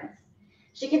butterfly gardens.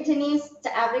 She continues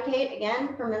to advocate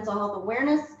again for mental health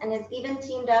awareness and has even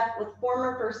teamed up with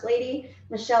former First Lady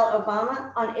Michelle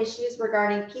Obama on issues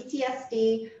regarding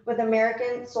PTSD with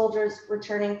American soldiers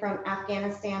returning from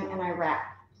Afghanistan and Iraq.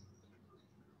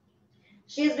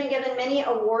 She has been given many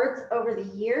awards over the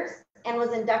years and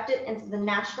was inducted into the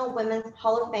National Women's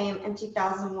Hall of Fame in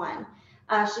 2001.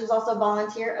 She was also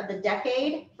Volunteer of the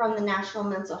Decade from the National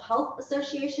Mental Health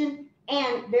Association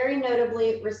and very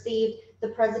notably received the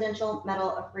Presidential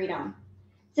Medal of Freedom.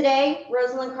 Today,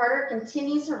 Rosalynn Carter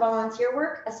continues her volunteer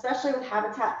work, especially with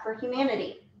Habitat for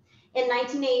Humanity. In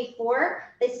 1984,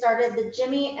 they started the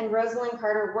Jimmy and Rosalynn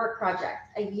Carter Work Project,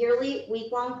 a yearly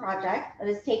week-long project that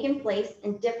has taken place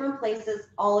in different places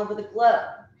all over the globe.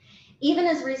 Even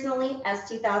as recently as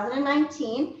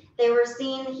 2019, they were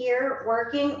seen here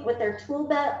working with their tool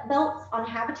belts on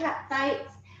Habitat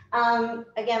sites.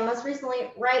 Again, most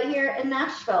recently, right here in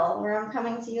Nashville, where I'm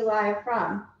coming to you live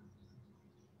from.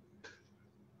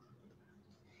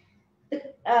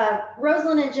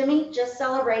 Rosalynn and Jimmy just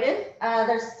celebrated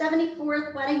their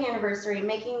 74th wedding anniversary,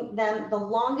 making them the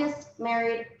longest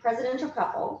married presidential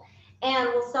couple, and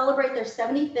will celebrate their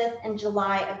 75th in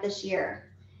July of this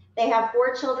year. They have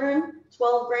 4 children,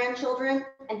 12 grandchildren,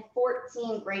 and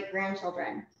 14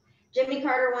 great-grandchildren. Jimmy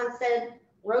Carter once said,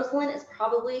 "Rosalynn is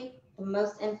probably the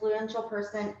most influential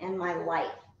person in my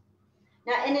life."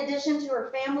 Now, in addition to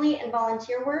her family and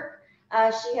volunteer work,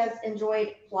 she has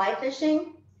enjoyed fly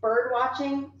fishing, bird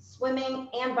watching, swimming,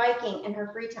 and biking in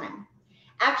her free time.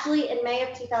 Actually, in May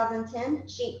of 2010,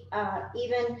 she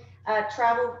even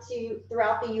traveled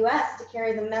throughout the US to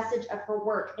carry the message of her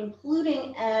work,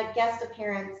 including a guest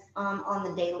appearance on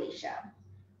The Daily Show.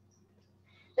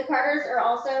 The Carters are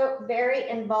also very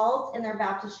involved in their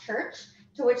Baptist church,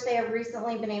 to which they have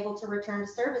recently been able to return to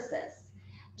services.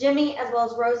 Jimmy, as well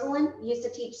as Rosalynn, used to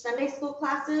teach Sunday school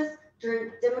classes,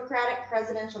 drew Democratic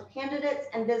presidential candidates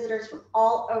and visitors from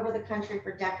all over the country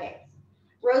for decades.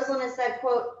 Rosalynn has said,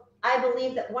 quote, "I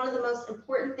believe that one of the most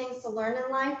important things to learn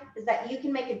in life is that you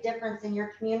can make a difference in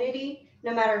your community,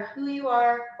 no matter who you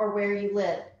are or where you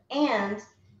live. And,"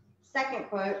 second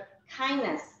quote,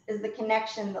 "kindness is the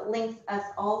connection that links us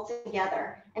all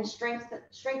together and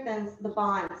strengthens the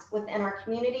bonds within our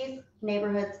communities,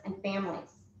 neighborhoods, and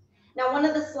families." Now, one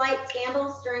of the slight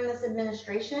scandals during this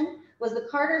administration was the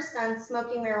Carter son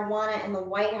smoking marijuana in the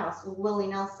White House with Willie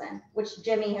Nelson, which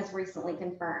Jimmy has recently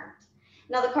confirmed.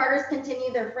 Now, the Carters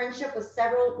continue their friendship with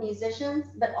several musicians,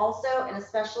 but also and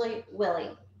especially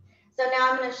Willie. So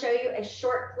now I'm going to show you a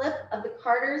short clip of the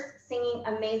Carters singing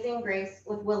Amazing Grace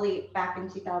with Willie back in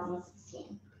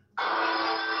 2016.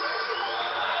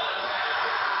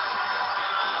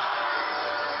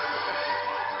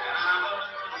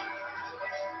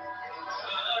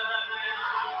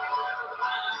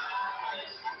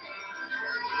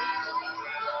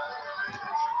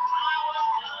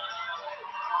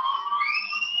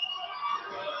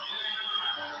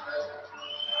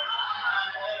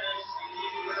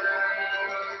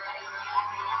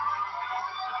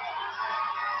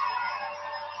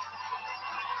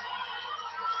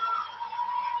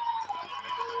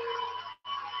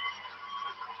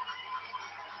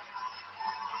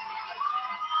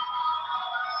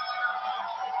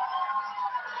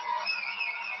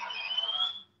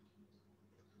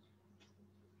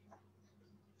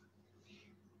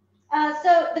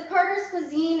 So the Carter's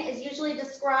cuisine is usually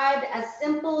described as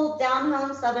simple,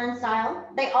 down-home Southern style.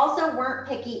 They also weren't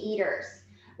picky eaters.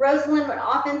 Rosalynn would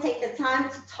often take the time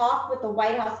to talk with the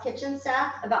White House kitchen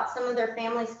staff about some of their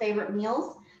family's favorite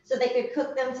meals so they could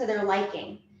cook them to their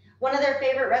liking. One of their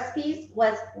favorite recipes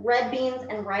was red beans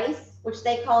and rice, which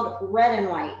they called red and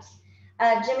white.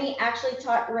 Jimmy actually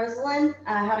taught Rosalynn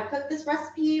how to cook this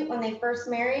recipe when they first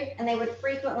married, and they would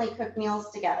frequently cook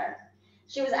meals together.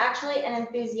 She was actually an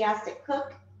enthusiastic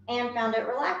cook and found it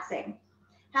relaxing.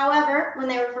 However, when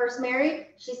they were first married,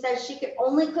 she says she could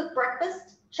only cook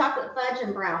breakfast, chocolate fudge,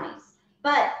 and brownies,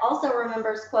 but also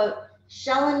remembers, quote,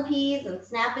 "shelling peas and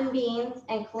snapping beans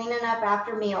and cleaning up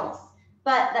after meals,"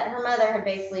 but that her mother had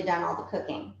basically done all the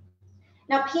cooking.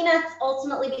 Now, Peanuts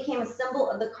ultimately became a symbol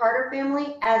of the Carter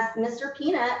family, as Mr.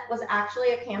 Peanut was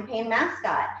actually a campaign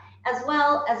mascot, as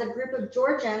well as a group of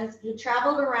Georgians who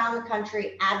traveled around the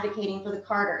country advocating for the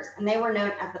Carters, and they were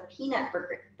known as the Peanut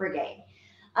Brigade.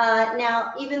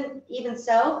 Now, even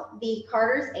so, the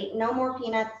Carters ate no more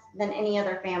peanuts than any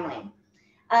other family.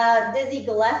 Dizzy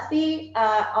Gillespie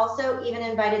also even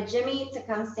invited Jimmy to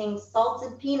come sing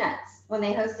Salted Peanuts when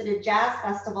they hosted a jazz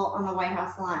festival on the White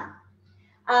House lawn.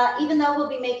 Even though we'll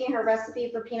be making her recipe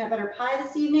for peanut butter pie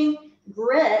this evening,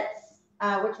 grits,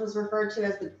 which was referred to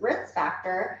as the grits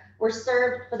factor, were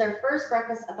served for their first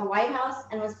breakfast at the White House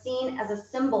and was seen as a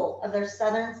symbol of their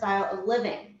Southern style of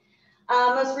living.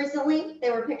 Most recently,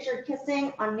 they were pictured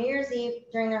kissing on New Year's Eve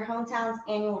during their hometown's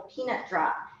annual peanut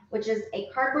drop, which is a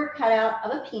cardboard cutout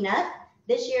of a peanut,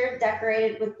 this year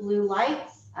decorated with blue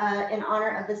lights in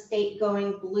honor of the state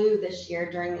going blue this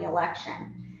year during the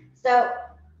election. So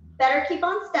better keep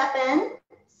on stepping.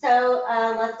 So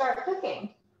let's start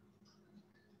cooking.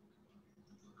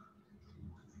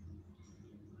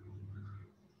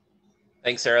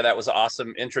 Thanks, Sarah. That was an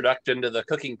awesome introduction to the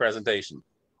cooking presentation.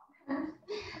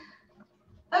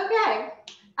 Okay,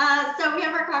 so we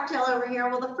have our cocktail over here.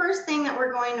 Well, the first thing that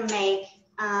we're going to make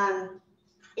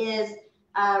is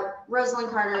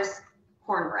Rosalynn Carter's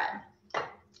cornbread.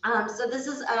 So this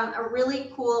is a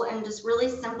really cool and just really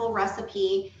simple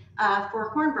recipe for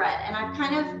cornbread. And I've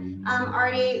kind of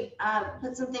already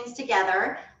put some things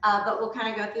together, but we'll kind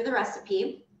of go through the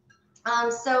recipe.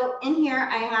 So in here,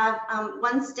 I have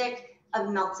 1 stick of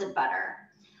melted butter.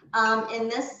 In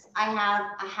this, I have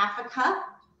a ½ a cup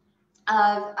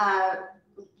of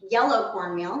yellow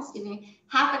cornmeal,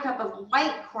 ½ a cup of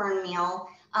white cornmeal,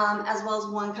 as well as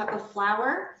 1 cup of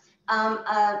flour,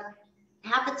 ½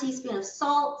 a teaspoon of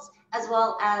salt, as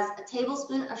well as a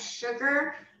tablespoon of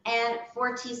sugar, and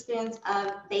 4 teaspoons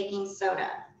of baking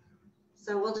soda.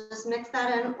 So we'll just mix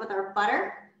that in with our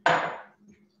butter.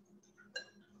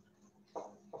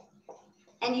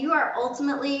 And you are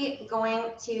ultimately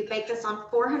going to bake this on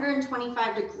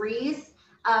 425 degrees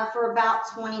for about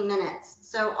 20 minutes.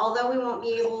 So although we won't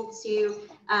be able to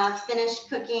finish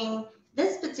cooking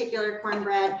this particular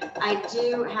cornbread, I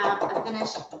do have a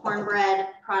finished cornbread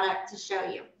product to show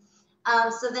you.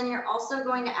 So then you're also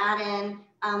going to add in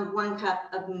 1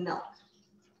 cup of milk.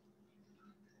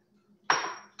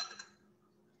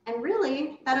 And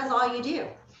really, that is all you do.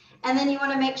 And then you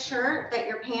want to make sure that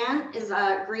your pan is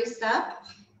greased up.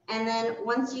 And then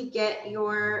once you get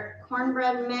your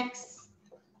cornbread mix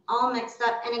all mixed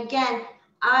up, and again,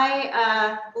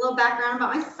 a little background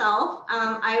about myself.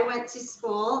 I went to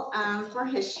school for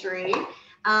history,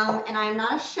 and I'm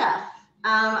not a chef.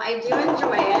 I do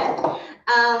enjoy it.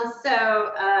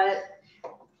 So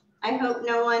I hope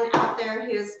no one out there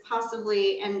who's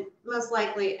possibly and most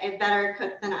likely a better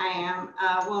cook than I am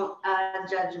won't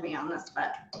judge me on this,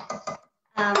 but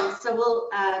so we'll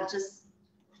just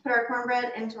put our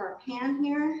cornbread into our pan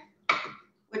here,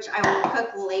 which I will cook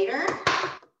later.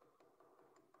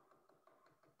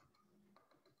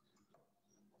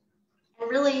 And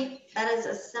really, that is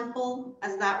as simple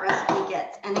as that recipe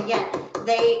gets. And again,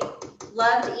 they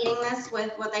loved eating this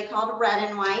with what they called red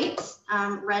and white,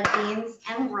 red beans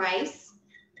and rice.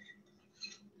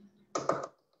 There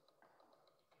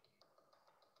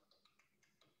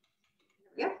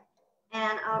we go.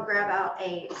 And I'll grab out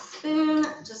a spoon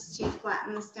just to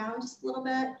flatten this down just a little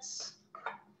bit.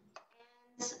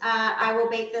 And I will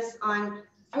bake this on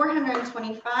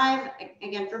 425,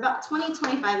 again, for about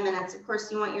 20-25 minutes. Of course,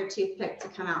 you want your toothpick to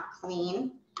come out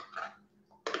clean.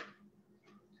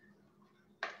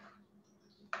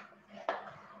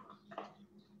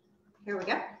 Here we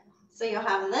go. So you'll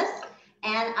have this,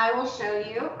 and I will show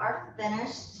you our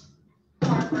finished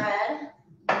cornbread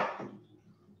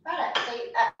product. So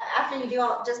after you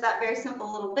do just that very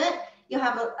simple little bit, you'll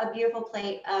have a beautiful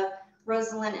plate of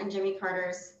Rosalynn and Jimmy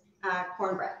Carter's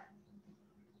cornbread.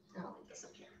 I'll leave this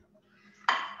up here.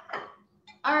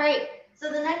 All right,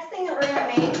 so the next thing that we're gonna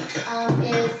make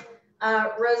is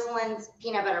Rosalynn's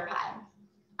peanut butter pie.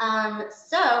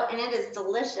 And it is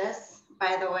delicious,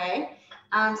 by the way.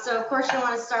 So of course you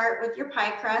want to start with your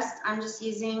pie crust. I'm just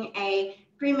using a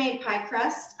pre-made pie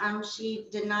crust. She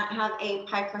did not have a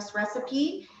pie crust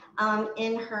recipe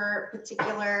in her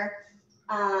particular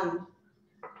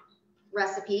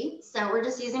recipe. So we're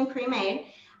just using pre-made.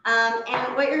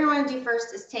 And what you're going to do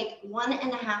first is take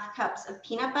 1.5 cups of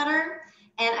peanut butter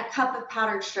and a cup of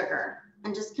powdered sugar,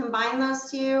 and just combine those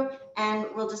two, and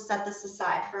we'll just set this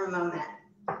aside for a moment.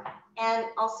 And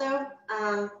also,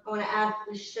 I want to add,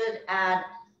 we should add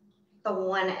the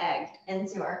 1 egg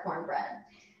into our cornbread.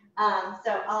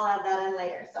 So I'll add that in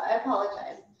later, so I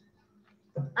apologize.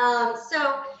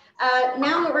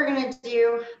 Now what we're going to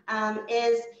do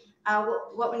is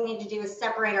what we need to do is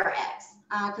separate our eggs,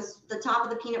 because the top of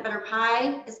the peanut butter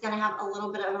pie is going to have a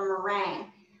little bit of a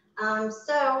meringue.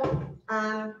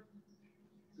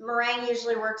 Meringue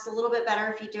usually works a little bit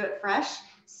better if you do it fresh.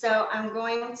 So I'm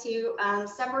going to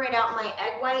separate out my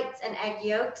egg whites and egg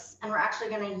yolks, and we're actually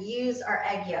going to use our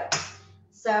egg yolks.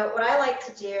 So what I like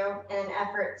to do in an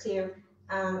effort to,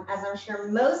 as I'm sure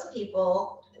most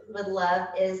people would love,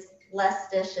 is less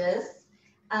dishes.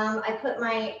 I put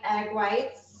my egg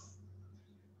whites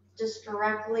just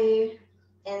directly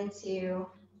into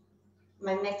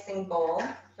my mixing bowl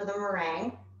for the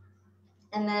meringue,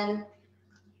 and then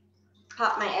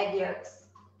pop my egg yolks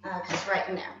just right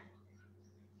in there.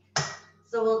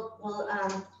 So we'll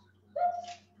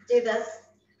do this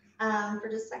for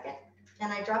just a second.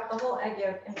 And I dropped the whole egg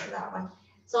yolk into that one.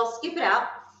 So I'll scoop it out.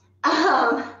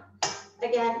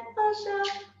 Again,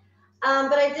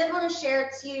 but I did want to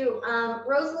share too,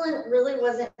 Rosalynn really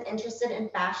wasn't interested in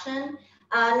fashion.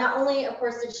 Not only, of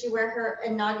course, did she wear her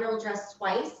inaugural dress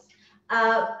twice,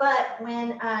 but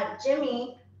when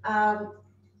Jimmy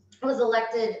was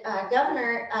elected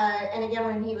governor, and again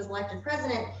when he was elected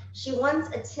president, she once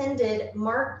attended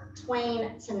Mark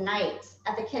Twain Tonight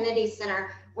at the Kennedy Center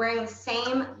wearing the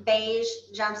same beige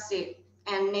jumpsuit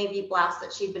and navy blouse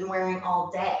that she'd been wearing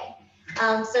all day.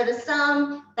 So to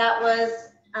some, that was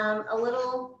a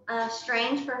little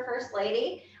strange for a First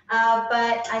Lady,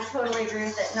 but I totally agree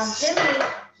with it. Now Jimmy,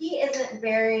 he isn't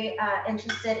very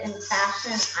interested in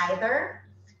fashion either.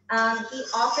 He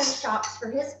often shops for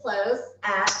his clothes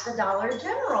at the Dollar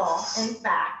General, in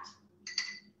fact.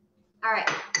 All right,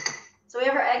 so we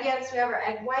have our egg yolks, we have our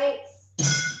egg whites.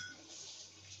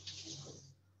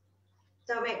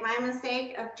 Don't make my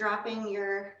mistake of dropping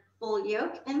your full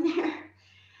yolk in there.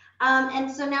 And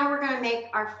so now we're gonna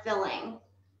make our filling.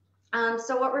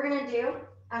 So what we're gonna do,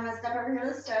 I'm gonna step over here to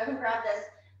the stove and grab this.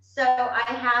 So I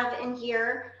have in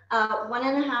here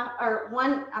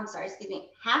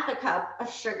half a cup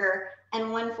of sugar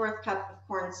and 1/4 cup of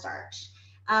cornstarch.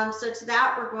 So to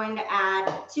that, we're going to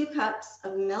add 2 cups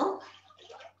of milk.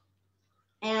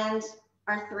 and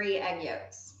our 3 egg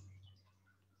yolks.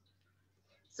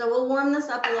 So we'll warm this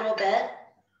up a little bit.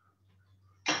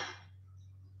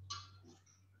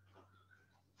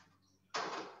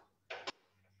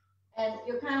 And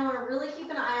you'll kind of want to really keep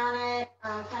an eye on it,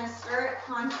 kind of stir it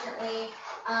constantly.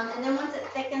 And then once it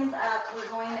thickens up, we're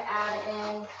going to add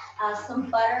in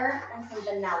some butter and some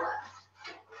vanilla.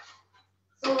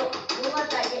 So we'll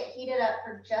let that get heated up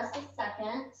for just a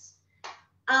second.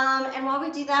 And while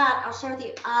we do that, I'll share with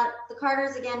you, the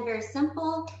Carters, again, very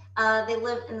simple. They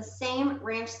lived in the same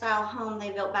ranch-style home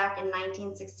they built back in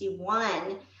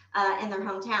 1961 in their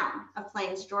hometown of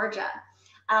Plains, Georgia.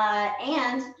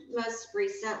 And most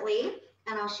recently,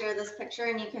 and I'll share this picture,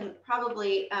 and you can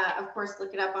probably, of course,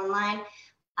 look it up online.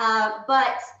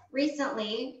 But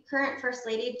recently, current First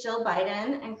Lady Jill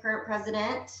Biden and current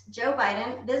President Joe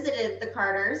Biden visited the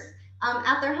Carters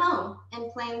at their home in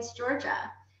Plains,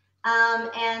 Georgia.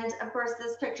 And of course,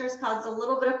 this picture has caused a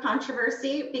little bit of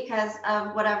controversy because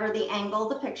of whatever the angle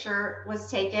the picture was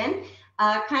taken,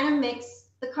 kind of makes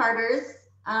the Carters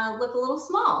look a little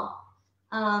small.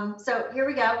 So here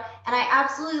we go. And I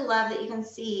absolutely love that you can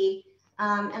see,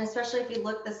 and especially if you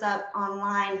look this up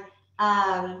online,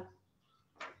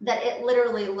 that it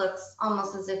literally looks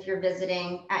almost as if you're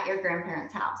visiting at your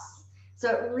grandparents' house. So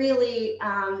it really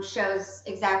shows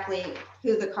exactly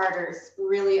who the Carters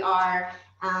really are,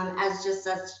 as just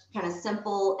such kind of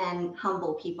simple and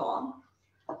humble people.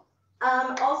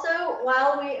 Also,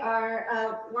 while we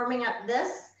are warming up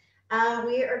this,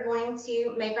 we are going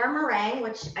to make our meringue,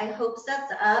 which I hope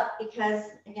sets up because,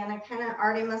 again, I kind of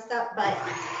already messed up, but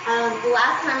the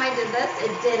last time I did this,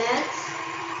 it didn't.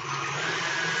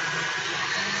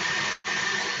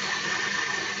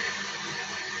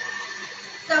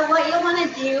 So what you'll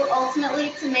want to do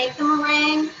ultimately to make the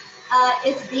meringue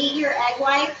is beat your egg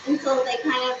whites until they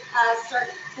kind of start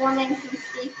forming some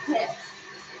steep pits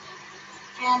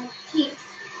and peaks.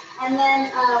 And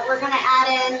then we're going to add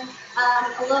in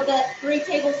a little bit, 3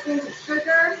 tablespoons of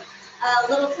sugar,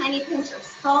 a little tiny pinch of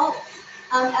salt,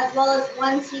 as well as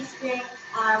 1 teaspoon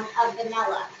of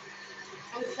vanilla.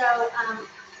 And so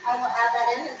I will add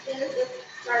that in as soon as this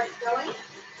starts going.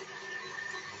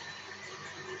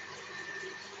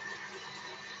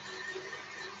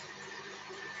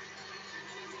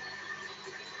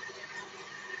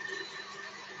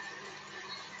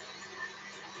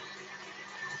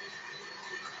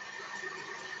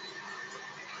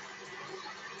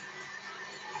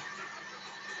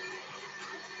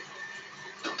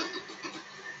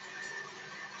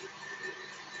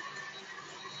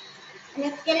 And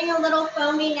it's getting a little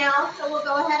foamy now, so we'll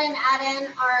go ahead and add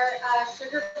in our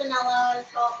sugar, vanilla, and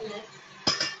salt mix.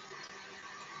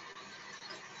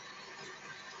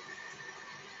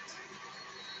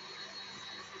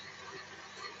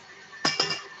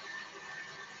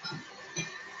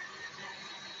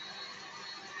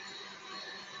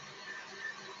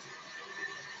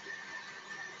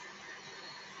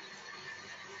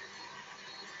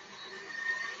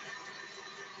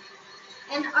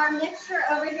 And our mixture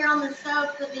over here on the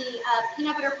stove for the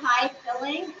peanut butter pie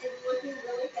filling is looking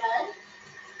really good.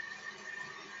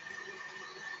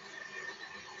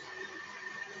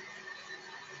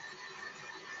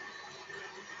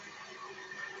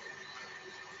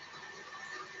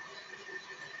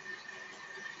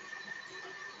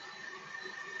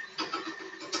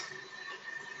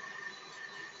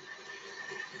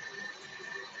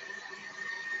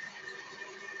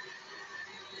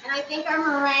 And I think our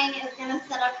meringue is going to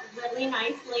set up really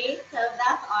nicely, so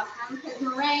that's awesome, because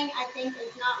meringue, I think,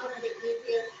 is not one of the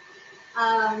easiest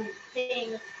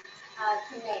things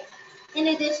to make.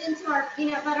 In addition to our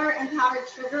peanut butter and powdered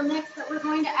sugar mix that we're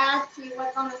going to add to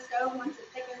what's on the stove once it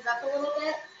thickens up a little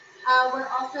bit, we're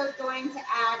also going to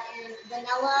add in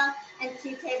vanilla and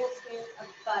 2 tablespoons of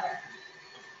butter.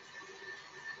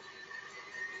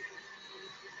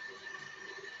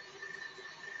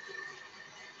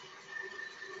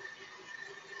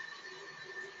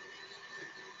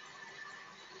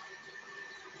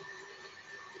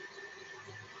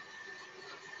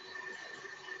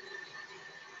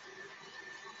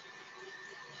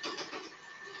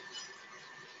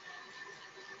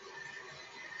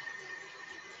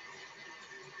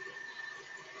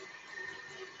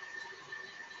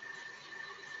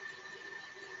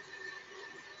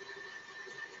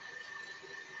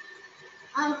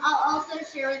 I'll also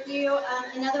share with you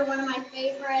another one of my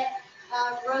favorite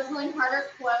Rosalynn Carter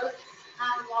quotes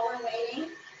while we're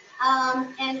waiting.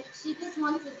 And she just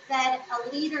once said,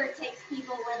 a leader takes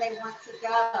people where they want to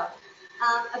go.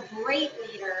 A great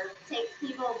leader takes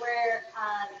people where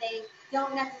they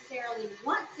don't necessarily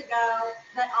want to go,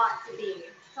 but ought to be.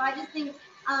 So I just think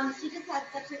She just had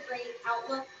such a great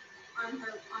outlook on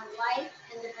life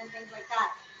and different things like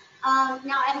that.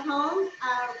 Now at home,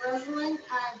 Rosalynn,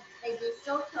 they do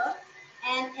still cook,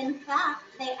 and in fact,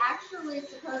 they actually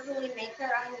supposedly make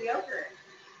their own yogurt.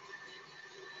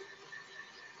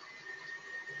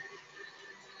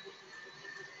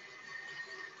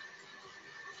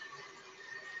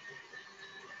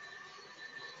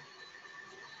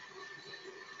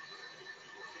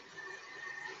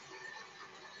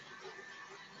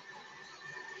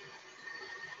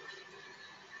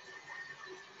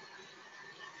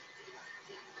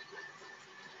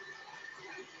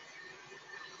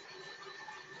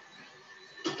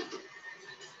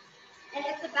 And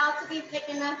it's about to be thick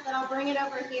enough that I'll bring it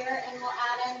over here and we'll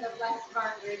add in the rest of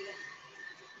our ingredients.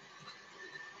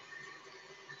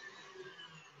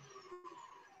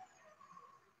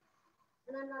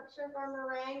 And I'm not sure if our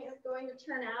meringue is going to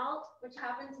turn out, which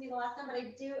happened to be the last time, but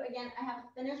I do, again, I have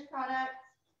a finished product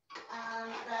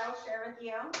that I will share with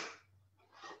you.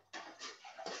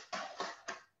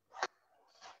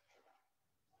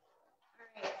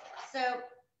 All right, so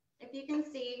if you can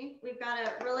see, we've got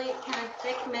a really kind of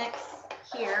thick mix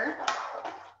here.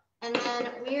 And then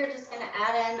we are just going to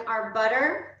add in our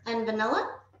butter and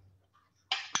vanilla.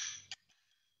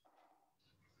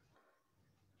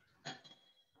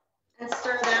 And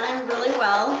stir that in really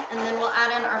well. And then we'll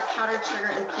add in our powdered sugar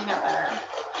and peanut butter.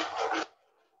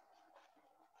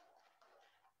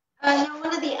 Now,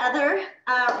 one of the other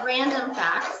random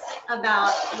facts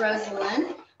about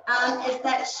Rosalynn is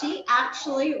that she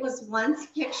actually was once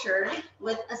pictured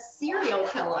with a serial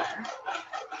killer.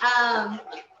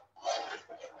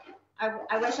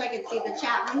 I wish I could see the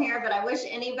chat from here, but I wish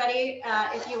anybody,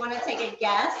 if you want to take a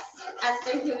guess as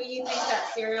to who you think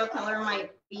that serial killer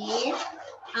might be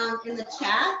in the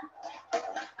chat,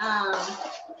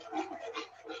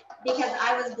 because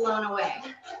I was blown away.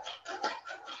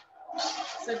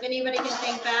 So if anybody can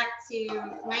think back to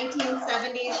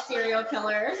 1970s serial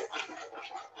killers.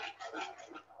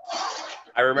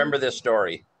 I remember this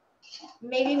story.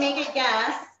 Maybe make a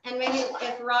guess, and maybe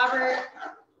if Robert,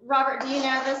 do you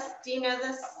know this? Do you know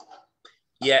this?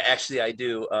 Yeah, actually I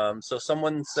do. So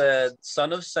someone said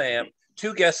Son of Sam.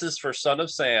 2 guesses for Son of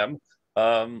Sam.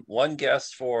 1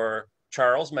 guess for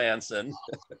Charles Manson.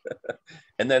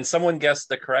 And then someone guessed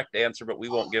the correct answer, but we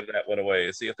won't give that one away.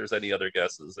 See if there's any other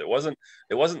guesses. It wasn't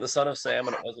the Son of Sam,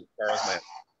 and it wasn't Charles Manson.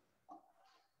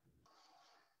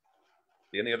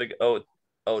 Any other?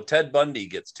 Oh, Ted Bundy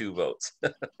gets 2 votes.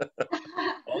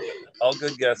 all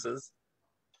good guesses.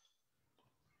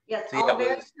 Yes, all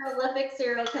very prolific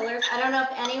serial killers. I don't know if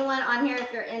anyone on here,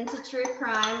 if you're into true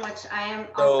crime, which I am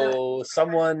also. So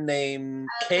someone named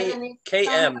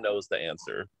KM knows the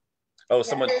answer. Oh, yeah,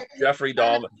 someone, Jeffrey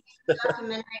Dahmer.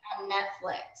 Documentary on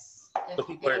Netflix. So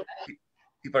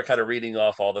people are kind of reading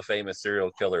off all the famous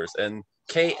serial killers, and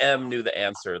KM knew the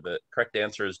answer. The correct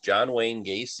answer is John Wayne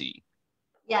Gacy.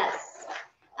 Yes.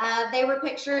 They were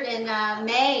pictured in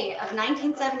May of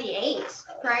 1978,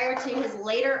 prior to his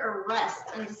later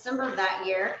arrest in December of that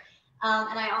year.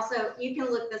 And I also, you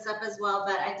can look this up as well,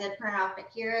 but I did print off. But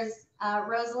here is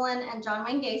Rosalynn and John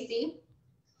Wayne Gacy.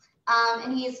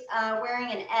 And he's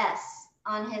wearing an S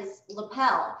on his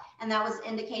lapel, and that was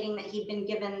indicating that he'd been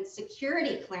given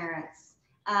security clearance.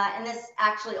 And this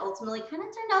actually ultimately kind of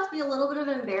turned out to be a little bit of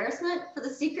an embarrassment for the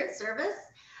Secret Service.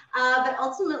 But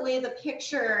ultimately, the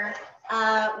picture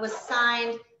was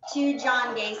signed to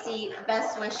John Gacy,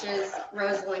 best wishes,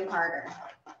 Rosalynn Carter.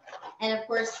 And of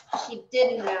course, she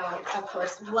didn't know, of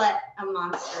course, what a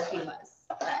monster he was.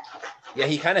 But. Yeah,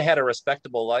 he kind of had a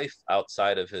respectable life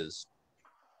outside of his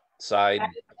side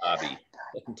hobby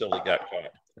until he got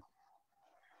caught.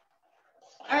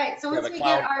 All right, so once we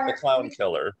get the clown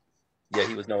killer. Yeah,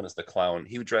 he was known as the clown.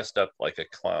 He dressed up like a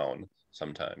clown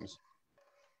sometimes.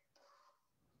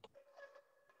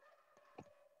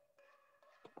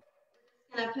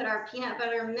 Going to put our peanut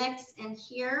butter mix in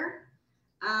here.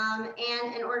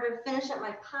 And in order to finish up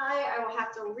my pie, I will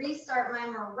have to restart my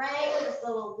meringue just a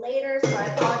little later. So I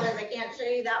apologize, I can't show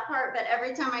you that part. But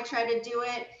every time I try to do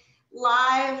it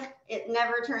live, it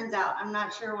never turns out. I'm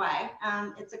not sure why.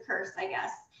 It's a curse, I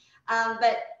guess.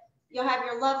 But you'll have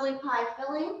your lovely pie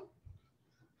filling.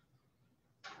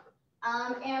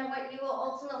 And what you will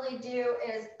ultimately do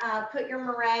is put your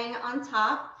meringue on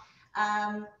top.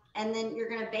 And then you're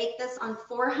going to bake this on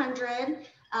 400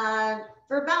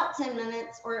 for about 10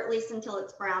 minutes, or at least until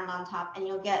it's browned on top, and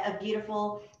you'll get a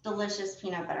beautiful, delicious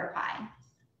peanut butter pie.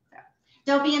 So,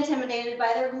 don't be intimidated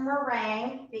by the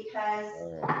meringue, because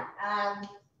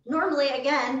normally,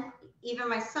 again, even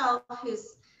myself,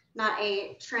 who's not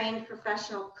a trained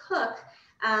professional cook,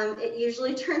 it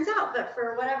usually turns out, but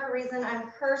for whatever reason,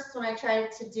 I'm cursed when I try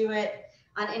to do it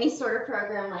on any sort of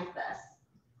program like this.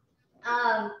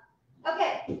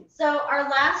 Okay, so our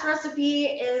last recipe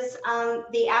is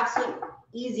the absolute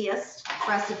easiest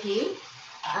recipe,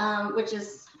 which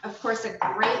is, of course, a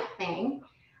great thing.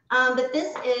 But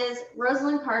this is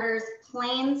Rosalynn Carter's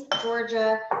Plains,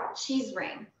 Georgia cheese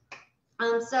ring.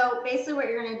 So basically what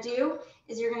you're going to do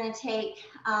is you're going to take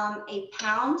a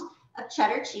pound of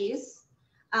cheddar cheese,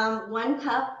 1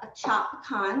 cup of chopped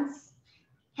pecans,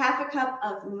 half a cup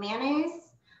of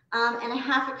mayonnaise, and a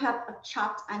half a cup of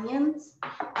chopped onions,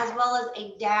 as well as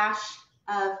a dash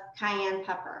of cayenne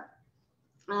pepper.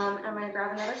 I'm going to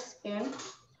grab another spoon.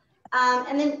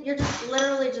 And then you're just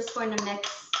literally just going to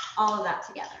mix all of that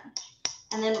together.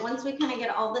 And then once we kind of get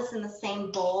all this in the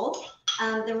same bowl,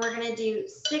 then we're going to do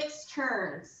 6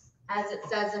 turns, as it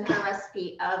says in her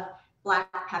recipe, of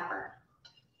black pepper.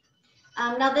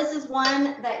 Now this is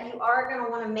one that you are going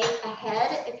to want to make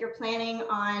ahead if you're planning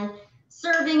on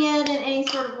serving it in any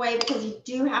sort of way, because you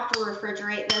do have to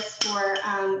refrigerate this for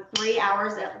 3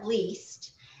 hours at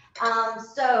least.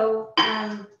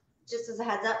 Just as a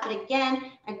heads up, but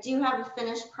again, I do have a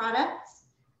finished product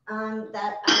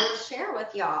that I will share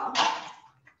with y'all.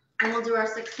 And we'll do our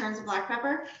 6 turns of black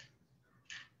pepper.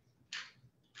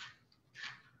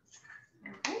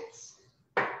 All right.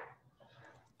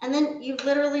 And then you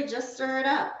literally just stir it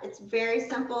up. It's very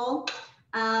simple.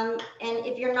 And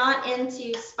if you're not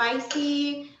into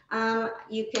spicy,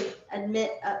 you could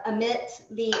omit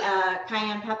the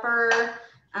cayenne pepper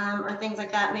or things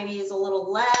like that. Maybe use a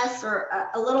little less or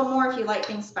a little more if you like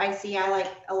things spicy. I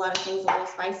like a lot of things a little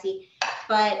spicy.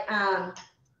 But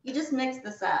you just mix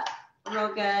this up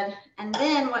real good. And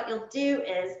then what you'll do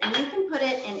is, and you can put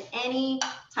it in any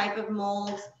type of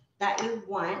mold that you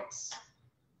want.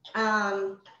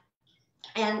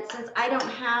 And since I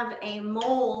don't have a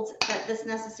mold that this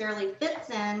necessarily fits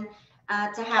in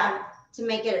to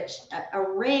make it a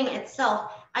ring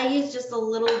itself, I use just a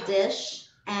little dish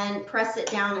and press it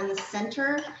down in the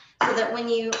center so that when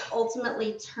you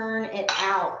ultimately turn it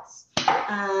out,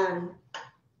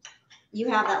 you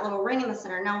have that little ring in the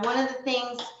center. Now, one of the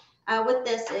things with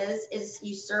this is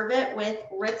you serve it with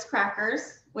Ritz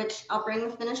crackers, which I'll bring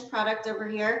the finished product over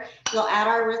here. We'll add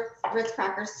our Ritz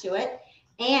crackers to it.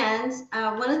 And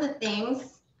one of the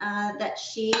things that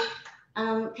she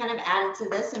kind of added to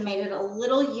this and made it a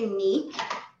little unique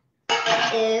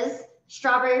is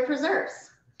strawberry preserves.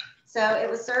 So it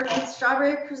was served with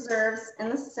strawberry preserves in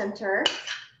the center.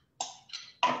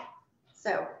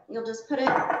 So you'll just put it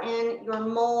in your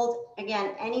mold,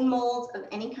 again, any mold of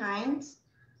any kind.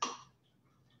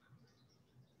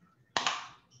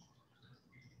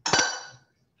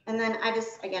 And then I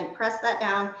just, again, press that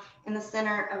down in the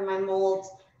center of my mold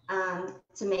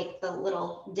to make the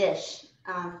little dish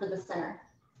for the center.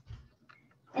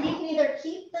 And you can either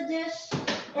keep the dish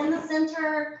in the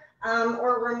center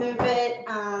or remove it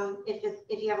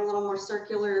if you have a little more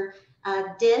circular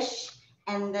dish.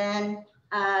 And then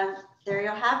there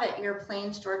you'll have it, your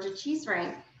Plains Georgia cheese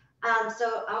ring.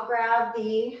 So I'll grab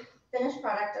the finished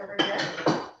product over here.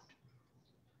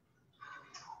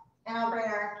 And I'll bring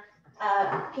our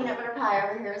peanut butter pie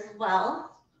over here as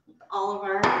well, all of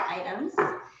our items.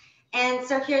 And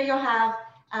so here you'll have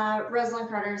Rosalynn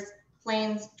Carter's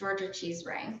Plains Georgia cheese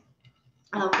ring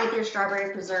with your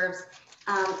strawberry preserves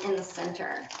in the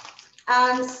center.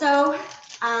 I'm going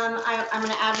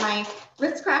to add my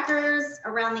Ritz crackers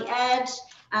around the edge,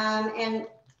 and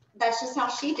that's just how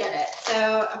she did it.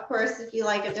 So of course, if you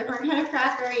like a different kind of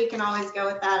cracker, you can always go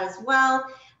with that as well.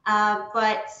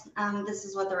 But this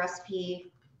is what the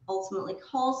recipe ultimately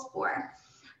calls for.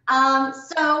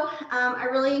 I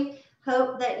really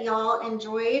hope that y'all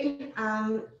enjoyed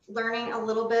learning a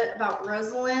little bit about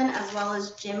Rosalynn as well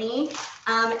as Jimmy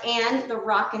and the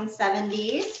Rockin'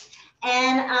 70s.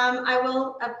 And I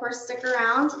will, of course, stick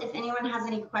around if anyone has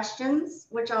any questions,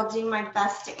 which I'll do my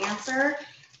best to answer.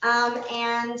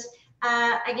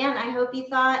 Again, I hope you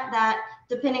thought that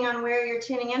depending on where you're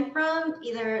tuning in from,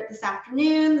 either this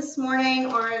afternoon, this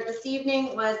morning, or this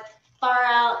evening, was far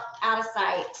out of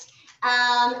sight.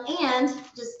 And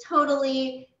just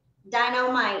totally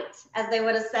dynamite, as they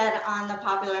would have said on the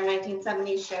popular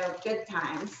 1970s show, Good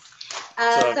Times.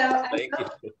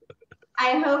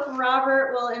 I hope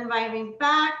Robert will invite me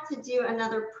back to do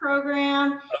another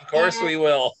program. Of course we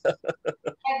will.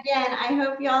 Again, I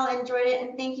hope y'all enjoyed it,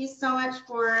 and thank you so much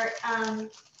for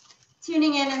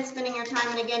tuning in and spending your time.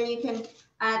 And again, you can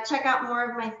check out more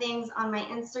of my things on my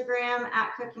Instagram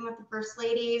at Cooking with the First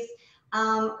Ladies,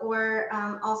 or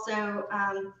also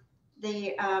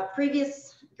the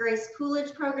previous Grace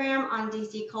Coolidge program on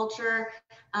DC culture,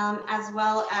 as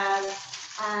well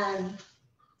as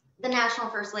the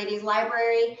National First Ladies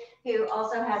Library, who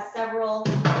also has several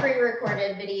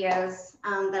pre-recorded videos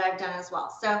that I've done as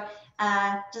well. So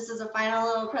just as a final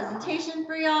little presentation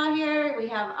for y'all here, we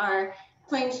have our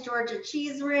Plains Georgia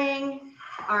cheese ring,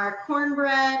 our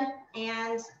cornbread,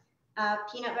 and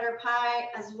peanut butter pie,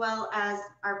 as well as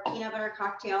our peanut butter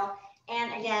cocktail.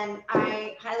 And again,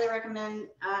 I highly recommend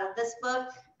this book,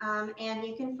 and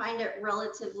you can find it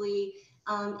relatively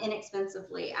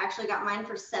inexpensively. I actually got mine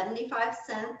for 75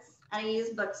 cents at a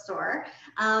used bookstore,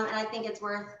 and I think it's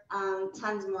worth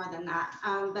tons more than that.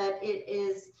 But it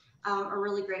is a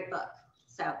really great book.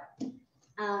 So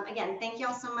again, thank you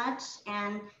all so much,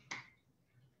 and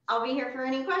I'll be here for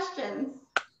any questions.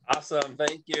 Awesome,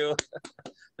 thank you.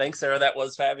 Thanks, Sarah, that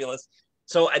was fabulous.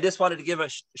 So I just wanted to give a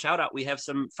shout out. We have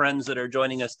some friends that are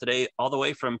joining us today all the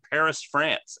way from Paris,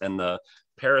 France, and the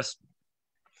Paris,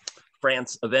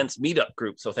 France events meetup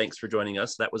group. So thanks for joining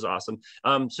us. That was awesome.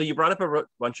 So you brought up a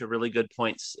bunch of really good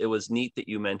points. It was neat that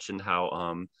you mentioned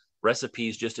how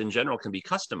recipes just in general can be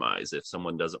customized if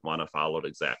someone doesn't want to follow it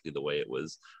exactly the way it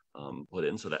was put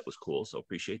in. So that was cool. So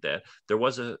appreciate that. There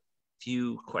was a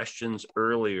few questions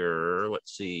earlier.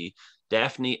 Let's see.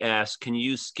 Daphne asked, can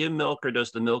you use skim milk or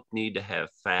does the milk need to have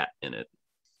fat in it?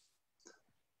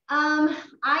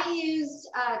 I used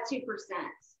 2%.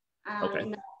 Okay.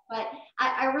 No, but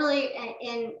I really,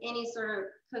 in any sort of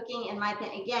cooking, in my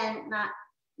opinion, again,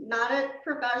 not a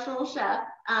professional chef.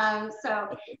 But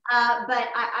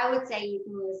I would say you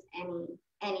can use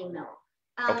any milk.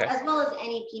 Okay. As well as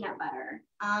any peanut butter.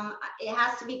 It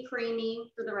has to be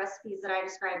creamy for the recipes that I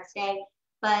described today,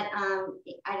 but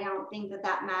I don't think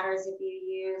that matters if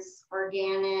you use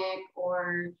organic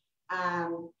or,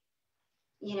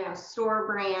 store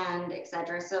brand,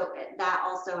 etc. So that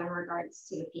also in regards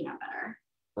to the peanut butter.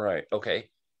 Right, okay.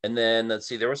 And then let's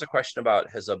see, there was a question about,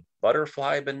 has a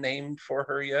butterfly been named for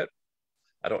her yet?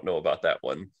 I don't know about that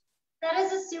one. That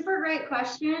is a super great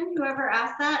question, whoever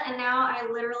asked that, and now I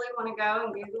literally want to go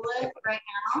and Google it right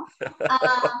now. And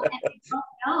I don't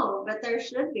know, but there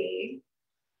should be.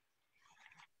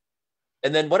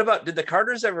 And then what about, did the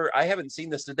Carters ever, I haven't seen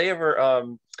this, did they ever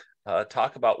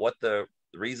talk about what the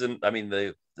reason, I mean,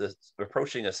 the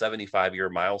approaching a 75-year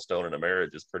milestone in a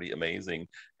marriage is pretty amazing,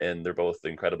 and they're both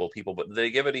incredible people, but did they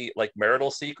give any like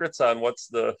marital secrets on what's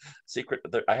the secret?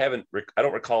 I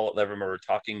don't recall them ever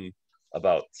talking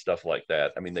about stuff like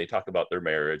that. I mean, they talk about their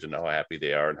marriage and how happy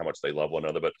they are and how much they love one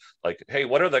another, but like, hey,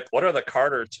 what are the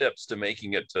Carter tips to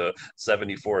making it to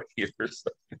 74 years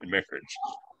in marriage?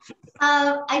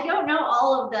 I don't know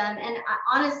all of them, and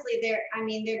honestly,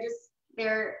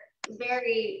 they're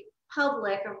very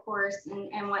public, of course,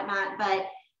 and whatnot. But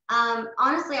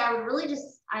honestly, I would really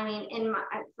just,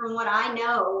 from what I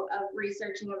know of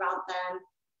researching about them,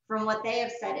 from what they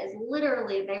have said, is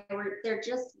literally they're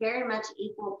just very much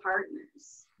equal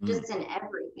partners, just in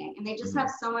everything, and they just have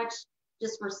so much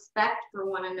just respect for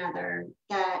one another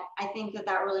that I think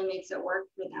that really makes it work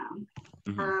for them.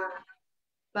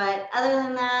 But other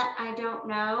than that, I don't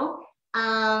know.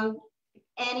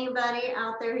 Anybody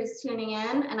out there who's tuning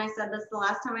in, and I said this the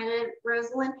last time I did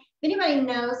Rosalynn, if anybody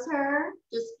knows her,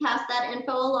 just pass that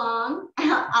info along.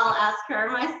 I'll ask her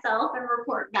myself and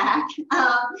report back.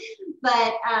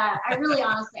 But I really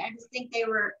honestly, I just think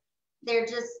they're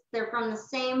from the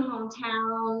same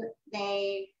hometown.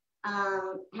 They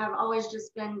have always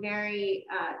just been very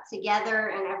together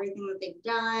in everything that they've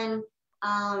done,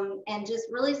 and just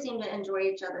really seem to enjoy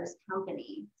each other's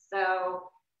company. So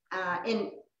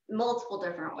in multiple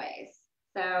different ways.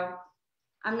 So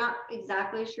I'm not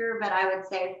exactly sure, but I would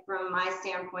say from my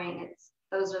standpoint,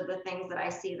 those are the things that I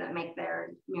see that make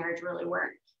their marriage really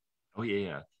work. Oh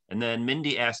yeah. And then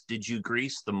Mindy asked, did you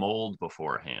grease the mold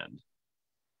beforehand?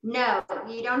 No,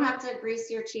 you don't have to grease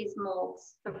your cheese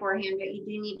molds beforehand, but you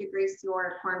do need to grease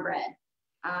your cornbread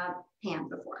pan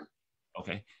before.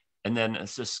 Okay. And then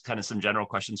it's just kind of some general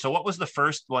questions. So what was the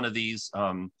first one of these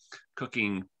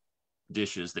cooking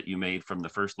dishes that you made from the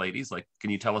First Ladies? Like, can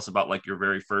you tell us about like your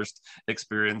very first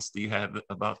experience that you had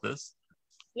about this?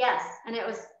 Yes, and it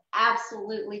was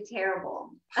absolutely terrible.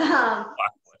 So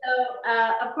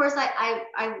of course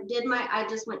I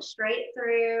just went straight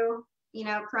through,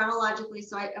 chronologically.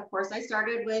 So of course I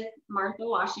started with Martha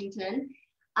Washington,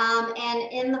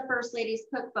 and in the First Ladies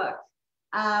cookbook,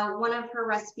 one of her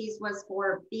recipes was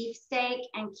for beefsteak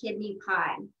and kidney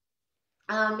pie.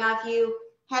 Now if you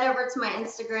head over to my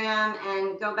Instagram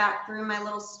and go back through my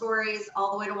little stories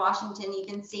all the way to Washington, you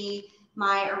can see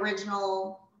my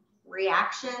original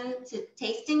reaction to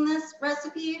tasting this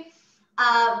recipe.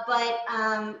 But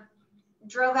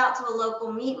drove out to a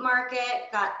local meat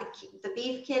market, got the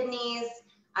beef kidneys.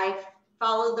 I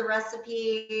followed the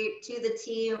recipe to the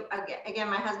T. Again,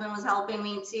 my husband was helping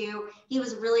me too. He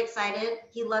was really excited.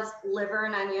 He loves liver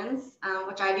and onions,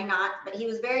 which I do not, but he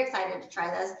was very excited to try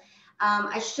this.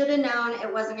 I should have known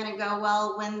it wasn't going to go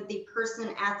well when the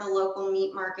person at the local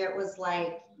meat market was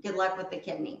like, good luck with the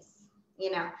kidneys,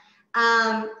 you know.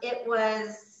 It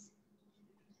was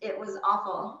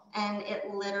awful, and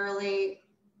it literally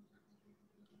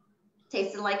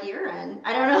tasted like urine.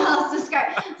 I don't know how else to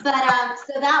describe it. But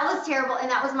so that was terrible. And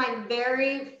that was my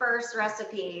very first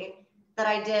recipe that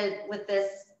I did with this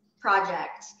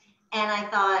project. And I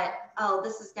thought, oh,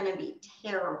 this is going to be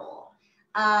terrible.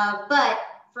 But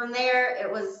from there,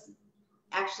 it was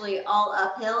actually all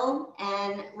uphill,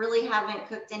 and really haven't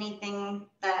cooked anything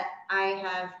that I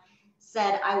have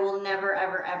said I will never,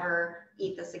 ever, ever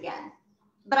eat this again.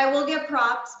 But I will give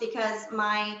props, because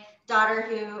my daughter,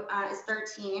 who is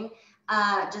 13,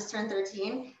 just turned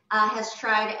 13, has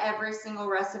tried every single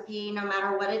recipe, no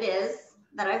matter what it is,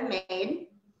 that I've made.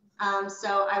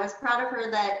 So I was proud of her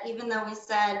that even though we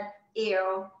said,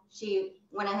 ew, she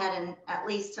went ahead and at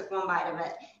least took one bite of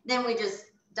it. Then we just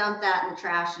dumped that in the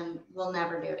trash, and we'll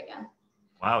never do it again.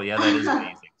 Wow, yeah, that is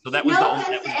amazing. So that was no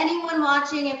offense to anyone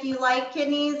watching if you like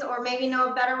kidneys or maybe know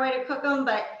a better way to cook them,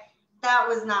 but that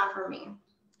was not for me.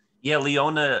 Yeah,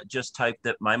 Leona just typed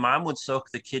that my mom would soak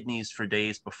the kidneys for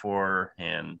days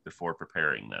beforehand before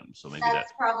preparing them. So maybe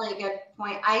that's probably a good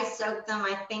point. I soaked them,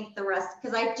 I think the rest,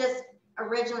 because I just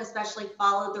originally especially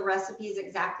followed the recipes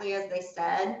exactly as they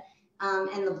said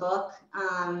in the book.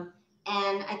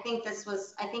 And I think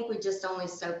we just only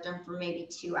soaked them for maybe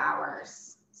 2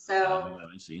 hours. So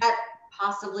that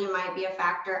possibly might be a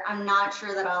factor. I'm not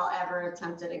sure that I'll ever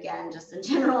attempt it again, just in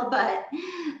general, but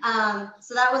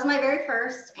so that was my very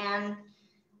first. And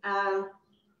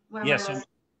yes.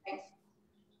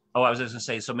 Oh, I was just gonna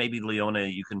say, so maybe Leona,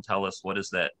 you can tell us what is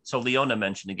that. So Leona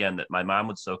mentioned again that my mom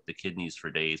would soak the kidneys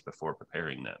for days before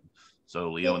preparing them.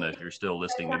 So Leona, if you're still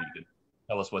listening, maybe you could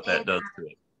tell us what that does to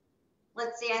it.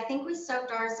 Let's see, I think we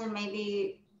soaked ours in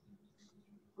maybe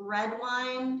red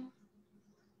wine.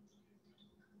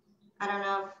 I don't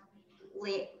know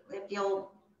if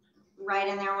you'll write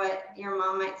in there what your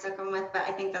mom might soak them with, but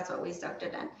I think that's what we soaked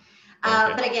it in. Okay.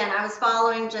 But again, I was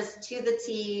following just to the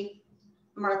T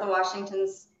Martha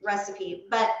Washington's recipe.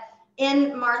 But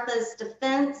in Martha's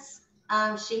defense,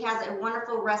 she has a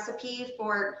wonderful recipe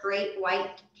for great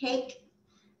white cake,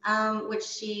 which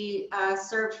she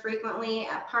served frequently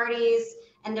at parties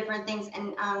and different things.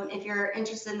 And if you're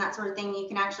interested in that sort of thing, you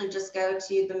can actually just go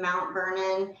to the Mount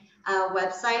Vernon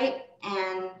website,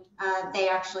 and they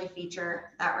actually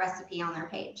feature that recipe on their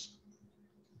page.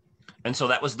 And so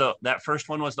that was that first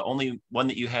one was the only one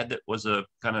that you had that was a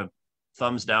kind of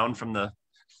thumbs down from the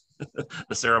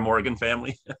Sarah Morgan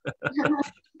family.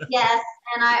 Yes,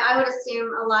 and I would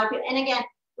assume a lot of people, and again,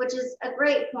 which is a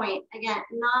great point. Again,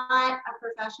 not a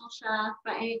professional chef,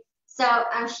 but so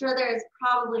I'm sure there's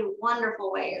probably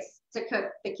wonderful ways to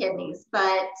cook the kidneys,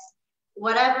 but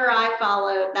whatever I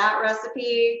followed, that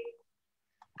recipe,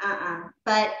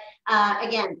 But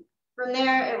again, from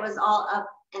there, it was all up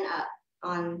and up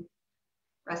on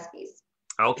recipes.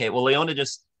 Okay, well, Leona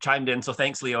just chimed in. So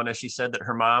thanks, Leona. She said that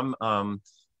her mom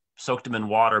soaked them in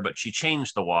water, but she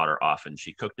changed the water often.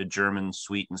 She cooked a German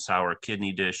sweet and sour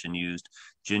kidney dish and used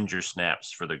ginger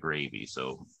snaps for the gravy.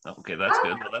 So, okay, that's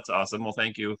good. Well, that's awesome. Well,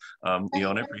 thank you,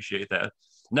 Leona. Appreciate that.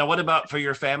 Now, what about for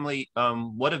your family?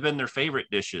 What have been their favorite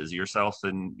dishes, yourself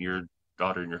and your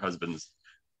daughter and your husband's?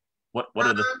 What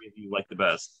are the three of you like the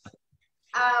best?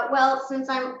 Well, since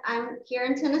I'm here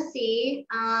in Tennessee,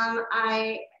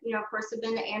 I, of course, have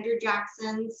been to Andrew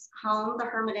Jackson's home, the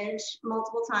Hermitage,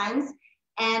 multiple times.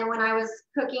 And when I was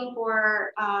cooking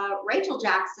for Rachel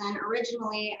Jackson,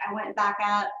 originally, I went back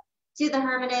up to the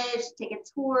Hermitage, take a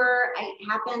tour. I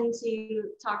happened to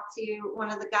talk to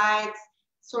one of the guides,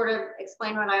 sort of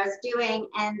explain what I was doing.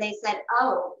 And they said,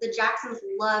 oh, the Jacksons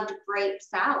loved grape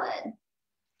salad.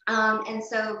 And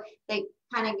so they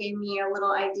kind of gave me a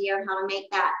little idea of how to make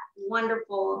that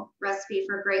wonderful recipe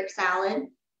for grape salad.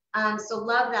 So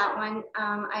love that one.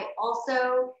 I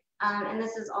also, and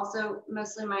this is also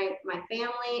mostly my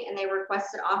family, and they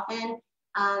request it often.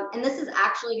 And this is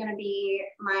actually going to be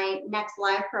my next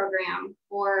live program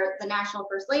for the National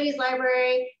First Ladies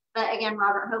Library. But again,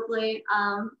 Robert, hopefully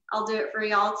I'll do it for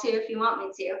y'all too if you want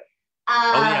me to.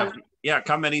 Oh yeah,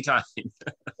 come anytime.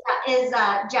 Is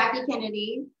Jackie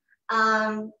Kennedy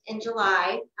in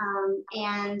July,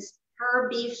 and her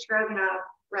beef stroganoff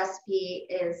recipe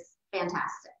is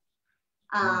fantastic.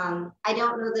 I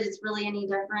don't know that it's really any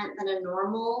different than a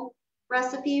normal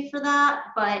recipe for that,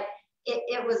 but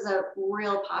it was a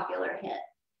real popular hit,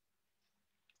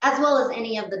 as well as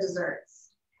any of the desserts.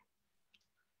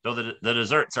 So the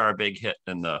desserts are a big hit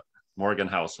in the Morgan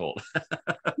household.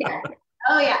 Yeah.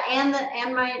 Oh yeah,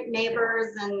 and my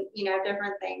neighbors and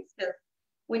different things, because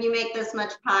when you make this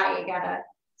much pie, you gotta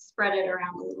spread it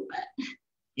around a little bit.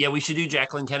 Yeah, we should do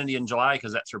Jacqueline Kennedy in July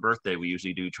because that's her birthday. We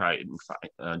usually do try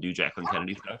and do Jacqueline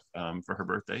Kennedy stuff for her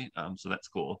birthday. So that's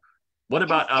cool. What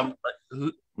about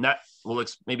who? Not we'll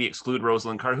maybe exclude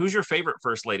Rosalynn Carter. Who's your favorite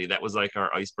first lady? That was like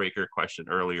our icebreaker question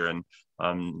earlier.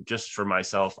 And just for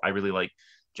myself, I really like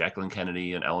Jacqueline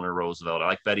Kennedy and Eleanor Roosevelt. I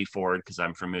like Betty Ford because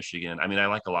I'm from Michigan. I mean, I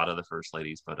like a lot of the first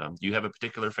ladies, but do you have a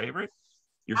particular favorite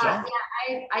yourself?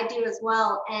 Yeah, I do as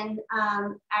well. And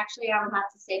actually, I would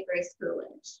have to say Grace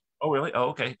Coolidge. Oh, really? Oh,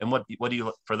 okay. And what do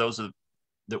you, for those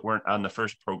that weren't on the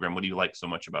first program, what do you like so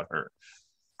much about her?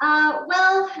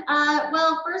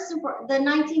 Well, first and foremost, the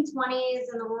 1920s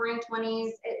and the Roaring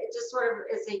 20s, it just sort of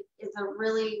is a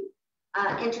really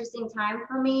interesting time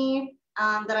for me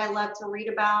that I love to read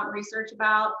about and research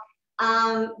about.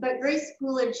 But Grace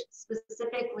Coolidge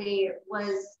specifically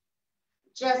was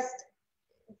just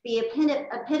the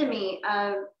epitome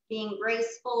of being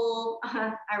graceful,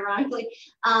 ironically,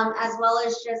 as well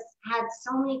as just had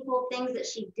so many cool things that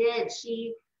she did.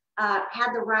 She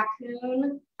had the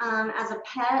raccoon as a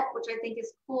pet, which I think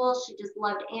is cool. She just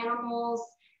loved animals.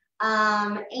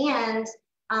 And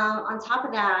on top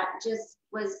of that, just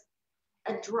was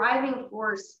a driving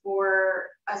force for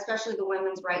especially the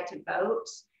women's right to vote.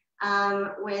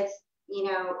 With,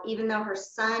 even though her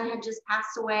son had just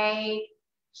passed away,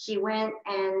 she went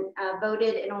and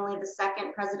voted in only the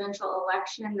second presidential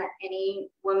election that any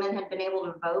woman had been able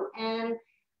to vote in.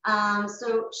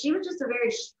 So she was just a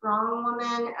very strong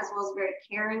woman, as well as a very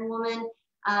caring woman.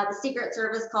 The Secret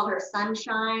Service called her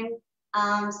Sunshine.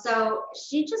 So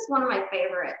she's just one of my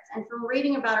favorites. And from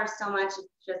reading about her so much, it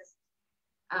just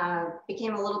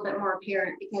became a little bit more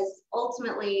apparent, because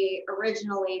ultimately,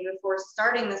 originally, before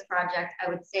starting this project, I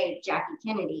would say Jackie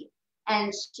Kennedy.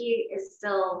 And she is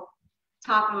still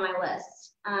top of my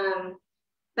list.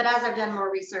 But as I've done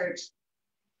more research,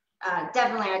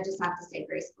 definitely I just have to say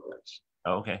Grace Coolidge.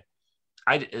 Oh, okay.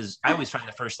 I always find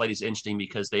the first ladies interesting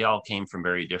because they all came from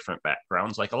very different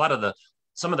backgrounds. Like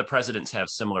some of the presidents have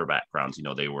similar backgrounds.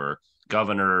 They were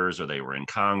governors or they were in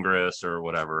Congress or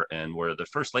whatever, and where the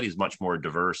first lady is much more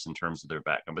diverse in terms of their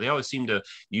background. But they always seem to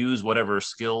use whatever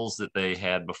skills that they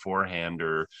had beforehand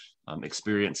or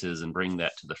experiences and bring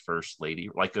that to the first lady.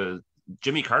 Like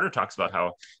Jimmy Carter talks about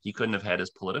how he couldn't have had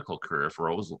his political career if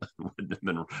Rosalynn wouldn't have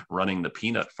been running the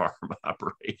peanut farm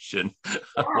operation.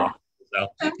 Yeah,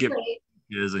 Giving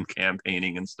speeches and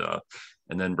campaigning and stuff,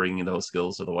 and then bringing those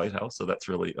skills to the White House. So that's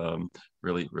really,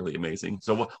 really, really amazing.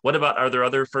 So what about, are there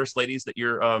other first ladies that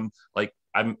you're like,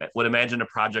 I would imagine a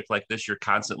project like this, you're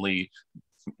constantly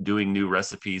doing new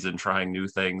recipes and trying new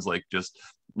things, like just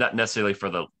not necessarily for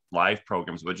the live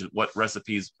programs, but just what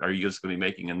recipes are you just going to be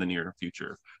making in the near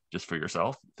future, just for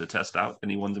yourself to test out?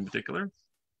 Any ones in particular?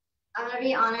 I'm gonna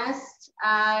be honest,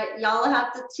 y'all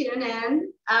have to tune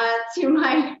in to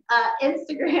my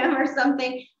Instagram or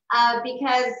something,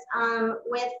 because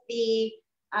with the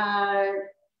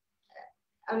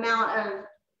amount of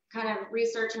kind of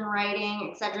research and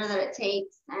writing, et cetera, that it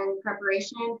takes and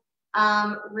preparation,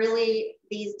 really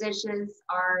these dishes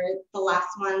are the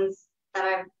last ones that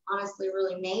I've honestly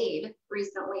really made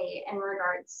recently in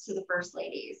regards to the first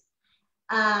ladies.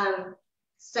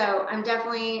 So I'm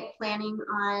definitely planning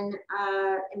on,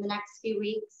 in the next few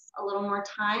weeks, a little more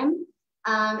time.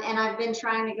 And I've been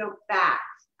trying to go back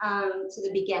to the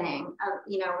beginning of,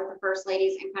 with the first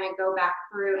ladies, and kind of go back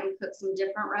through and cook some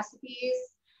different recipes.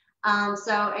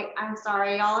 So I'm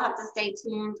sorry, y'all have to stay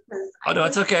tuned, because oh no,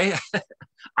 it's okay.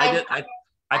 I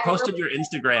posted your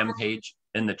Instagram page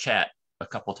in the chat a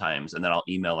couple times, and then I'll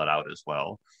email it out as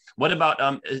well. What about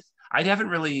I haven't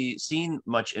really seen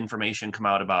much information come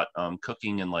out about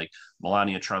cooking and like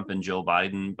Melania Trump and Joe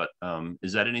Biden, but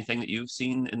is that anything that you've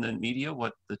seen in the media,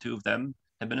 what the two of them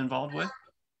have been involved with?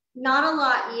 Not a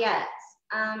lot yet.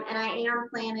 And I am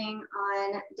planning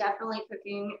on definitely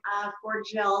cooking for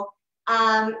Jill.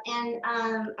 And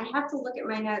I have to look at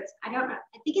my notes. I don't know.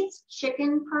 I think it's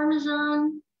chicken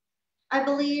Parmesan, I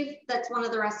believe. That's one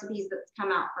of the recipes that's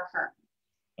come out for her.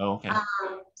 Oh, okay.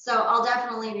 So I'll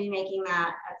definitely be making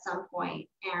that at some point,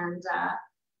 and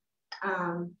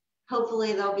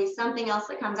hopefully there'll be something else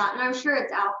that comes out, and I'm sure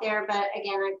it's out there, but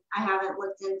again, I haven't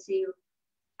looked into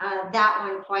that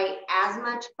one quite as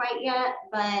much quite yet,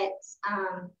 but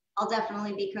I'll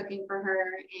definitely be cooking for her,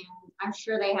 and I'm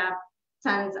sure they have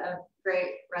tons of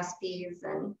great recipes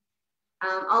and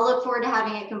I'll look forward to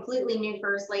having a completely new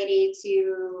First Lady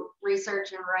to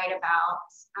research and write about,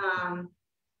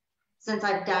 since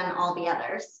I've done all the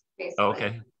others, basically.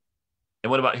 Okay. And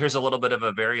what about, here's a little bit of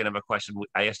a variant of a question.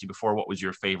 I asked you before, what was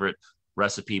your favorite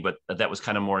recipe, but that was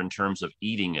kind of more in terms of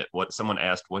eating it. What someone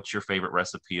asked, what's your favorite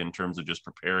recipe in terms of just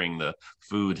preparing the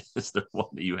food? Is there one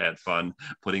that you had fun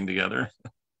putting together?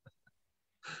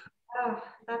 Oh,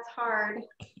 that's hard.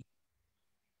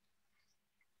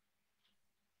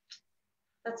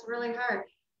 That's really hard.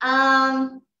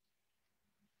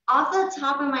 Off the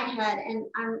top of my head, and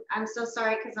I'm so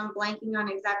sorry because I'm blanking on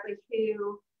exactly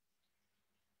who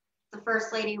the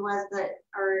First Lady was that,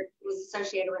 or was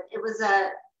associated with. It was a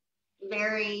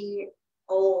very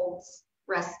old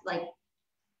like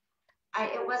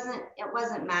it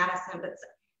wasn't Madison, but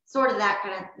sort of that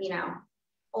kind of,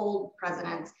 old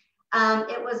presidents.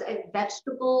 It was a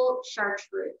vegetable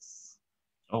chartreuse.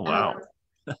 Oh, wow.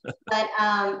 But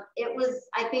it was,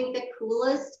 I think, the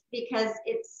coolest because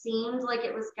it seemed like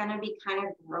it was going to be kind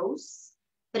of gross,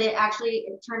 but it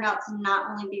turned out to not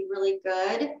only be really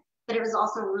good, but it was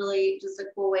also really just a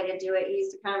cool way to do it. You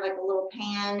used to kind of like a little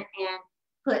pan and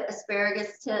put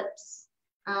asparagus tips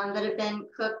that have been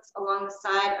cooked along the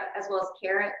side, as well as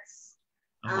carrots.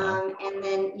 And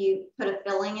then you put a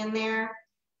filling in there.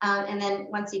 And then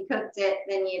once you cooked it,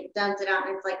 then you dumped it out,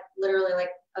 and it's like literally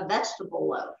like a vegetable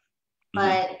loaf.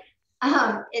 But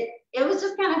it was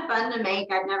just kind of fun to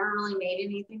make. I'd never really made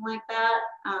anything like that.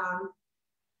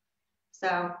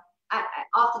 So I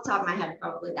off the top of my head,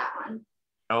 probably that one.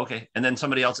 Okay. And then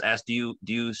somebody else asked, do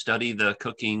you study the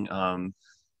cooking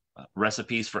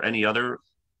recipes for any other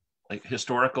like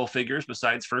historical figures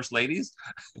besides first ladies?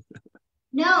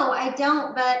 No, I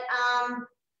don't. But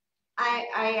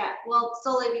well,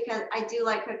 solely because I do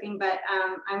like cooking, but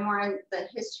I'm more in the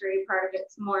history part of it.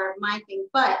 It's more my thing.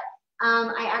 But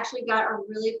I actually got a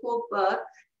really cool book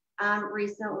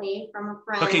recently from a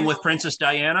friend. Cooking with Princess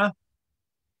Diana?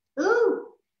 Ooh,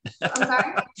 I'm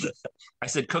sorry. I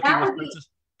said cooking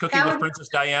with Princess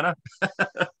Diana.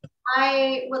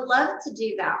 I would love to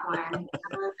do that one.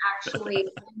 Actually,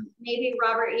 maybe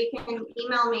Robert, you can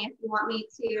email me if you want me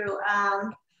to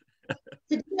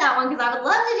do that one, because I would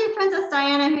love to do Princess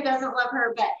Diana. Who doesn't love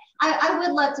her? But I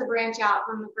would love to branch out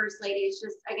from the First Ladies,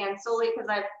 just again solely because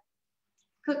I've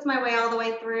cooked my way all the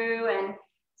way through, and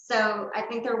so I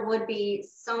think there would be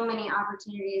so many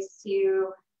opportunities to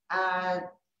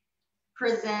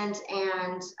present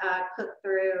and cook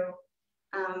through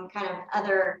kind of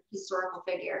other historical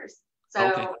figures.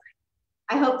 So okay.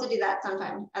 I hope to do that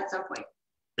sometime at some point.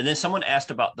 And then someone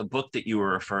asked about the book that you were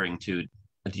referring to.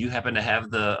 Do you happen to have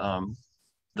the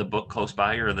book close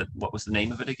by, or what was the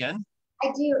name of it again? I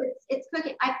do. It's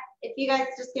cooking. If you guys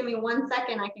just give me 1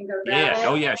 second, I can go grab it.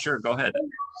 Oh yeah, sure. Go ahead.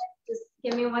 Just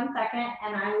give me 1 second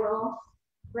and I will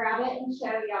grab it and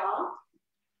show y'all.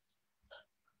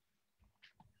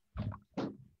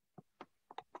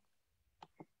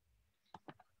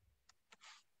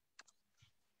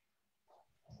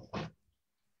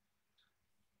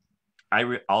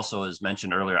 Also, as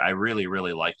mentioned earlier, I really,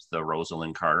 really liked the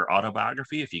Rosalynn Carter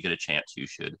autobiography. If you get a chance, you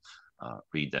should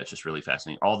read that. It's just really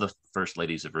fascinating. All the First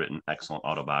Ladies have written excellent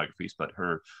autobiographies, but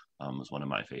her was one of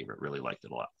my favorite. Really liked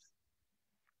it a lot.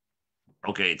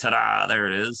 Okay, ta-da, there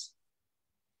it is.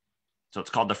 So it's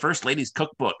called The First Ladies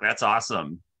Cookbook. That's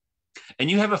awesome. And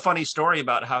you have a funny story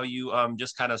about how you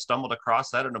just kind of stumbled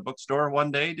across that in a bookstore one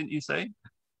day, didn't you say?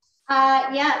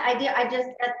 Yeah, I did. I just,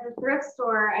 at the thrift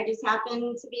store, I just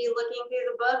happened to be looking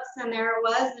through the books, and there it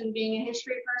was. And being a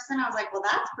history person, I was like, well,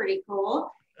 that's pretty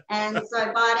cool. And so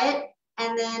I bought it.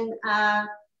 And then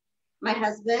my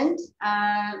husband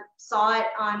saw it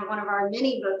on one of our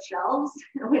mini bookshelves,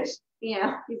 which,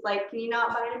 he's like, can you not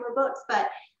buy any more books? But,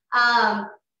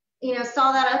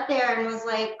 saw that up there and was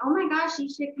like, oh my gosh, you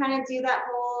should kind of do that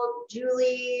whole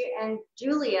Julie and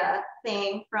Julia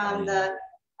thing from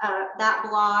that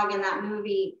blog and that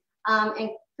movie, and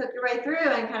cook your way through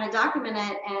and kind of document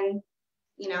it, and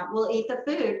we'll eat the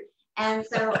food. And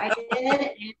so I did,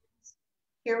 and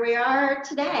here we are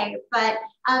today. But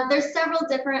there's several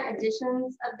different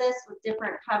editions of this with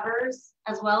different covers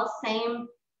as well. Same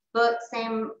book,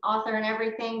 same author and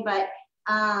everything. But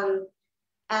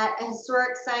at a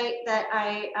historic site that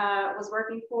I was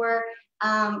working for,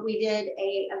 we did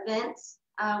a event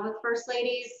with First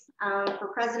Ladies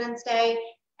for President's Day,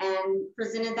 and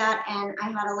presented that. And I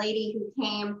had a lady who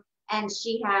came, and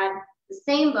she had the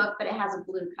same book, but it has a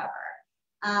blue cover.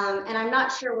 And I'm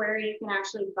not sure where you can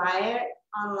actually buy it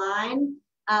online,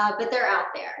 but they're out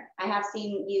there. I have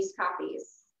seen used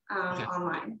copies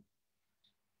online.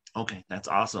 Okay, that's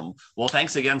awesome. Well,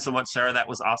 thanks again so much, Sarah. That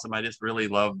was awesome. I just really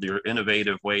loved your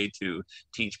innovative way to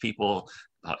teach people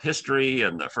about history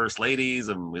and the first ladies,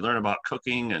 and we learn about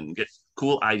cooking and get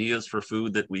cool ideas for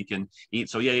food that we can eat.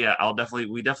 So yeah,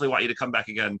 we definitely want you to come back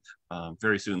again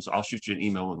very soon. So I'll shoot you an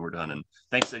email when we're done. And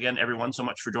thanks again, everyone, so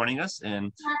much for joining us.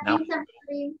 And Yeah, now, thanks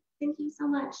everybody. Thank you so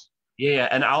much. yeah,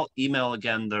 and I'll email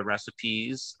again the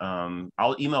recipes.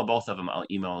 I'll email both of them. I'll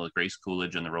email the Grace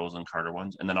Coolidge and the Rosalynn Carter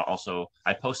ones, and then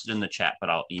I posted in the chat,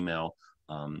 but I'll email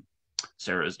um,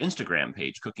 Sarah's Instagram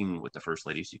page, Cooking with the First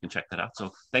Lady, so you can check that out.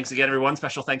 So thanks again, everyone.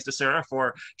 Special thanks to Sarah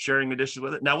for sharing the dishes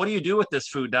with it. Now, what do you do with this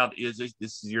food now? Is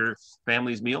this your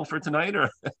family's meal for tonight, or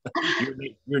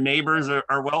your neighbors are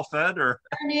well fed, or?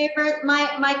 Our neighbors,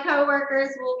 my coworkers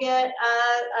will get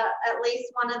at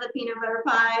least one of the peanut butter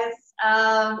pies.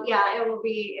 Yeah, it will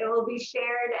be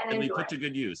shared and It'll be enjoyed. put to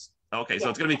good use. Okay, so Yeah.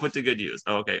 it's going to be put to good use.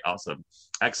 Okay, awesome.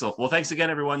 Excellent. Well, thanks again,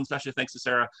 everyone. Especially thanks to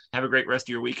Sarah. Have a great rest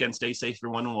of your weekend. Stay safe,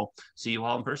 everyone, and we'll see you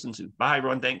all in person soon. Bye,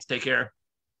 everyone. Thanks. Take care.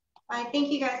 Bye. Thank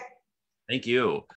you, guys. Thank you.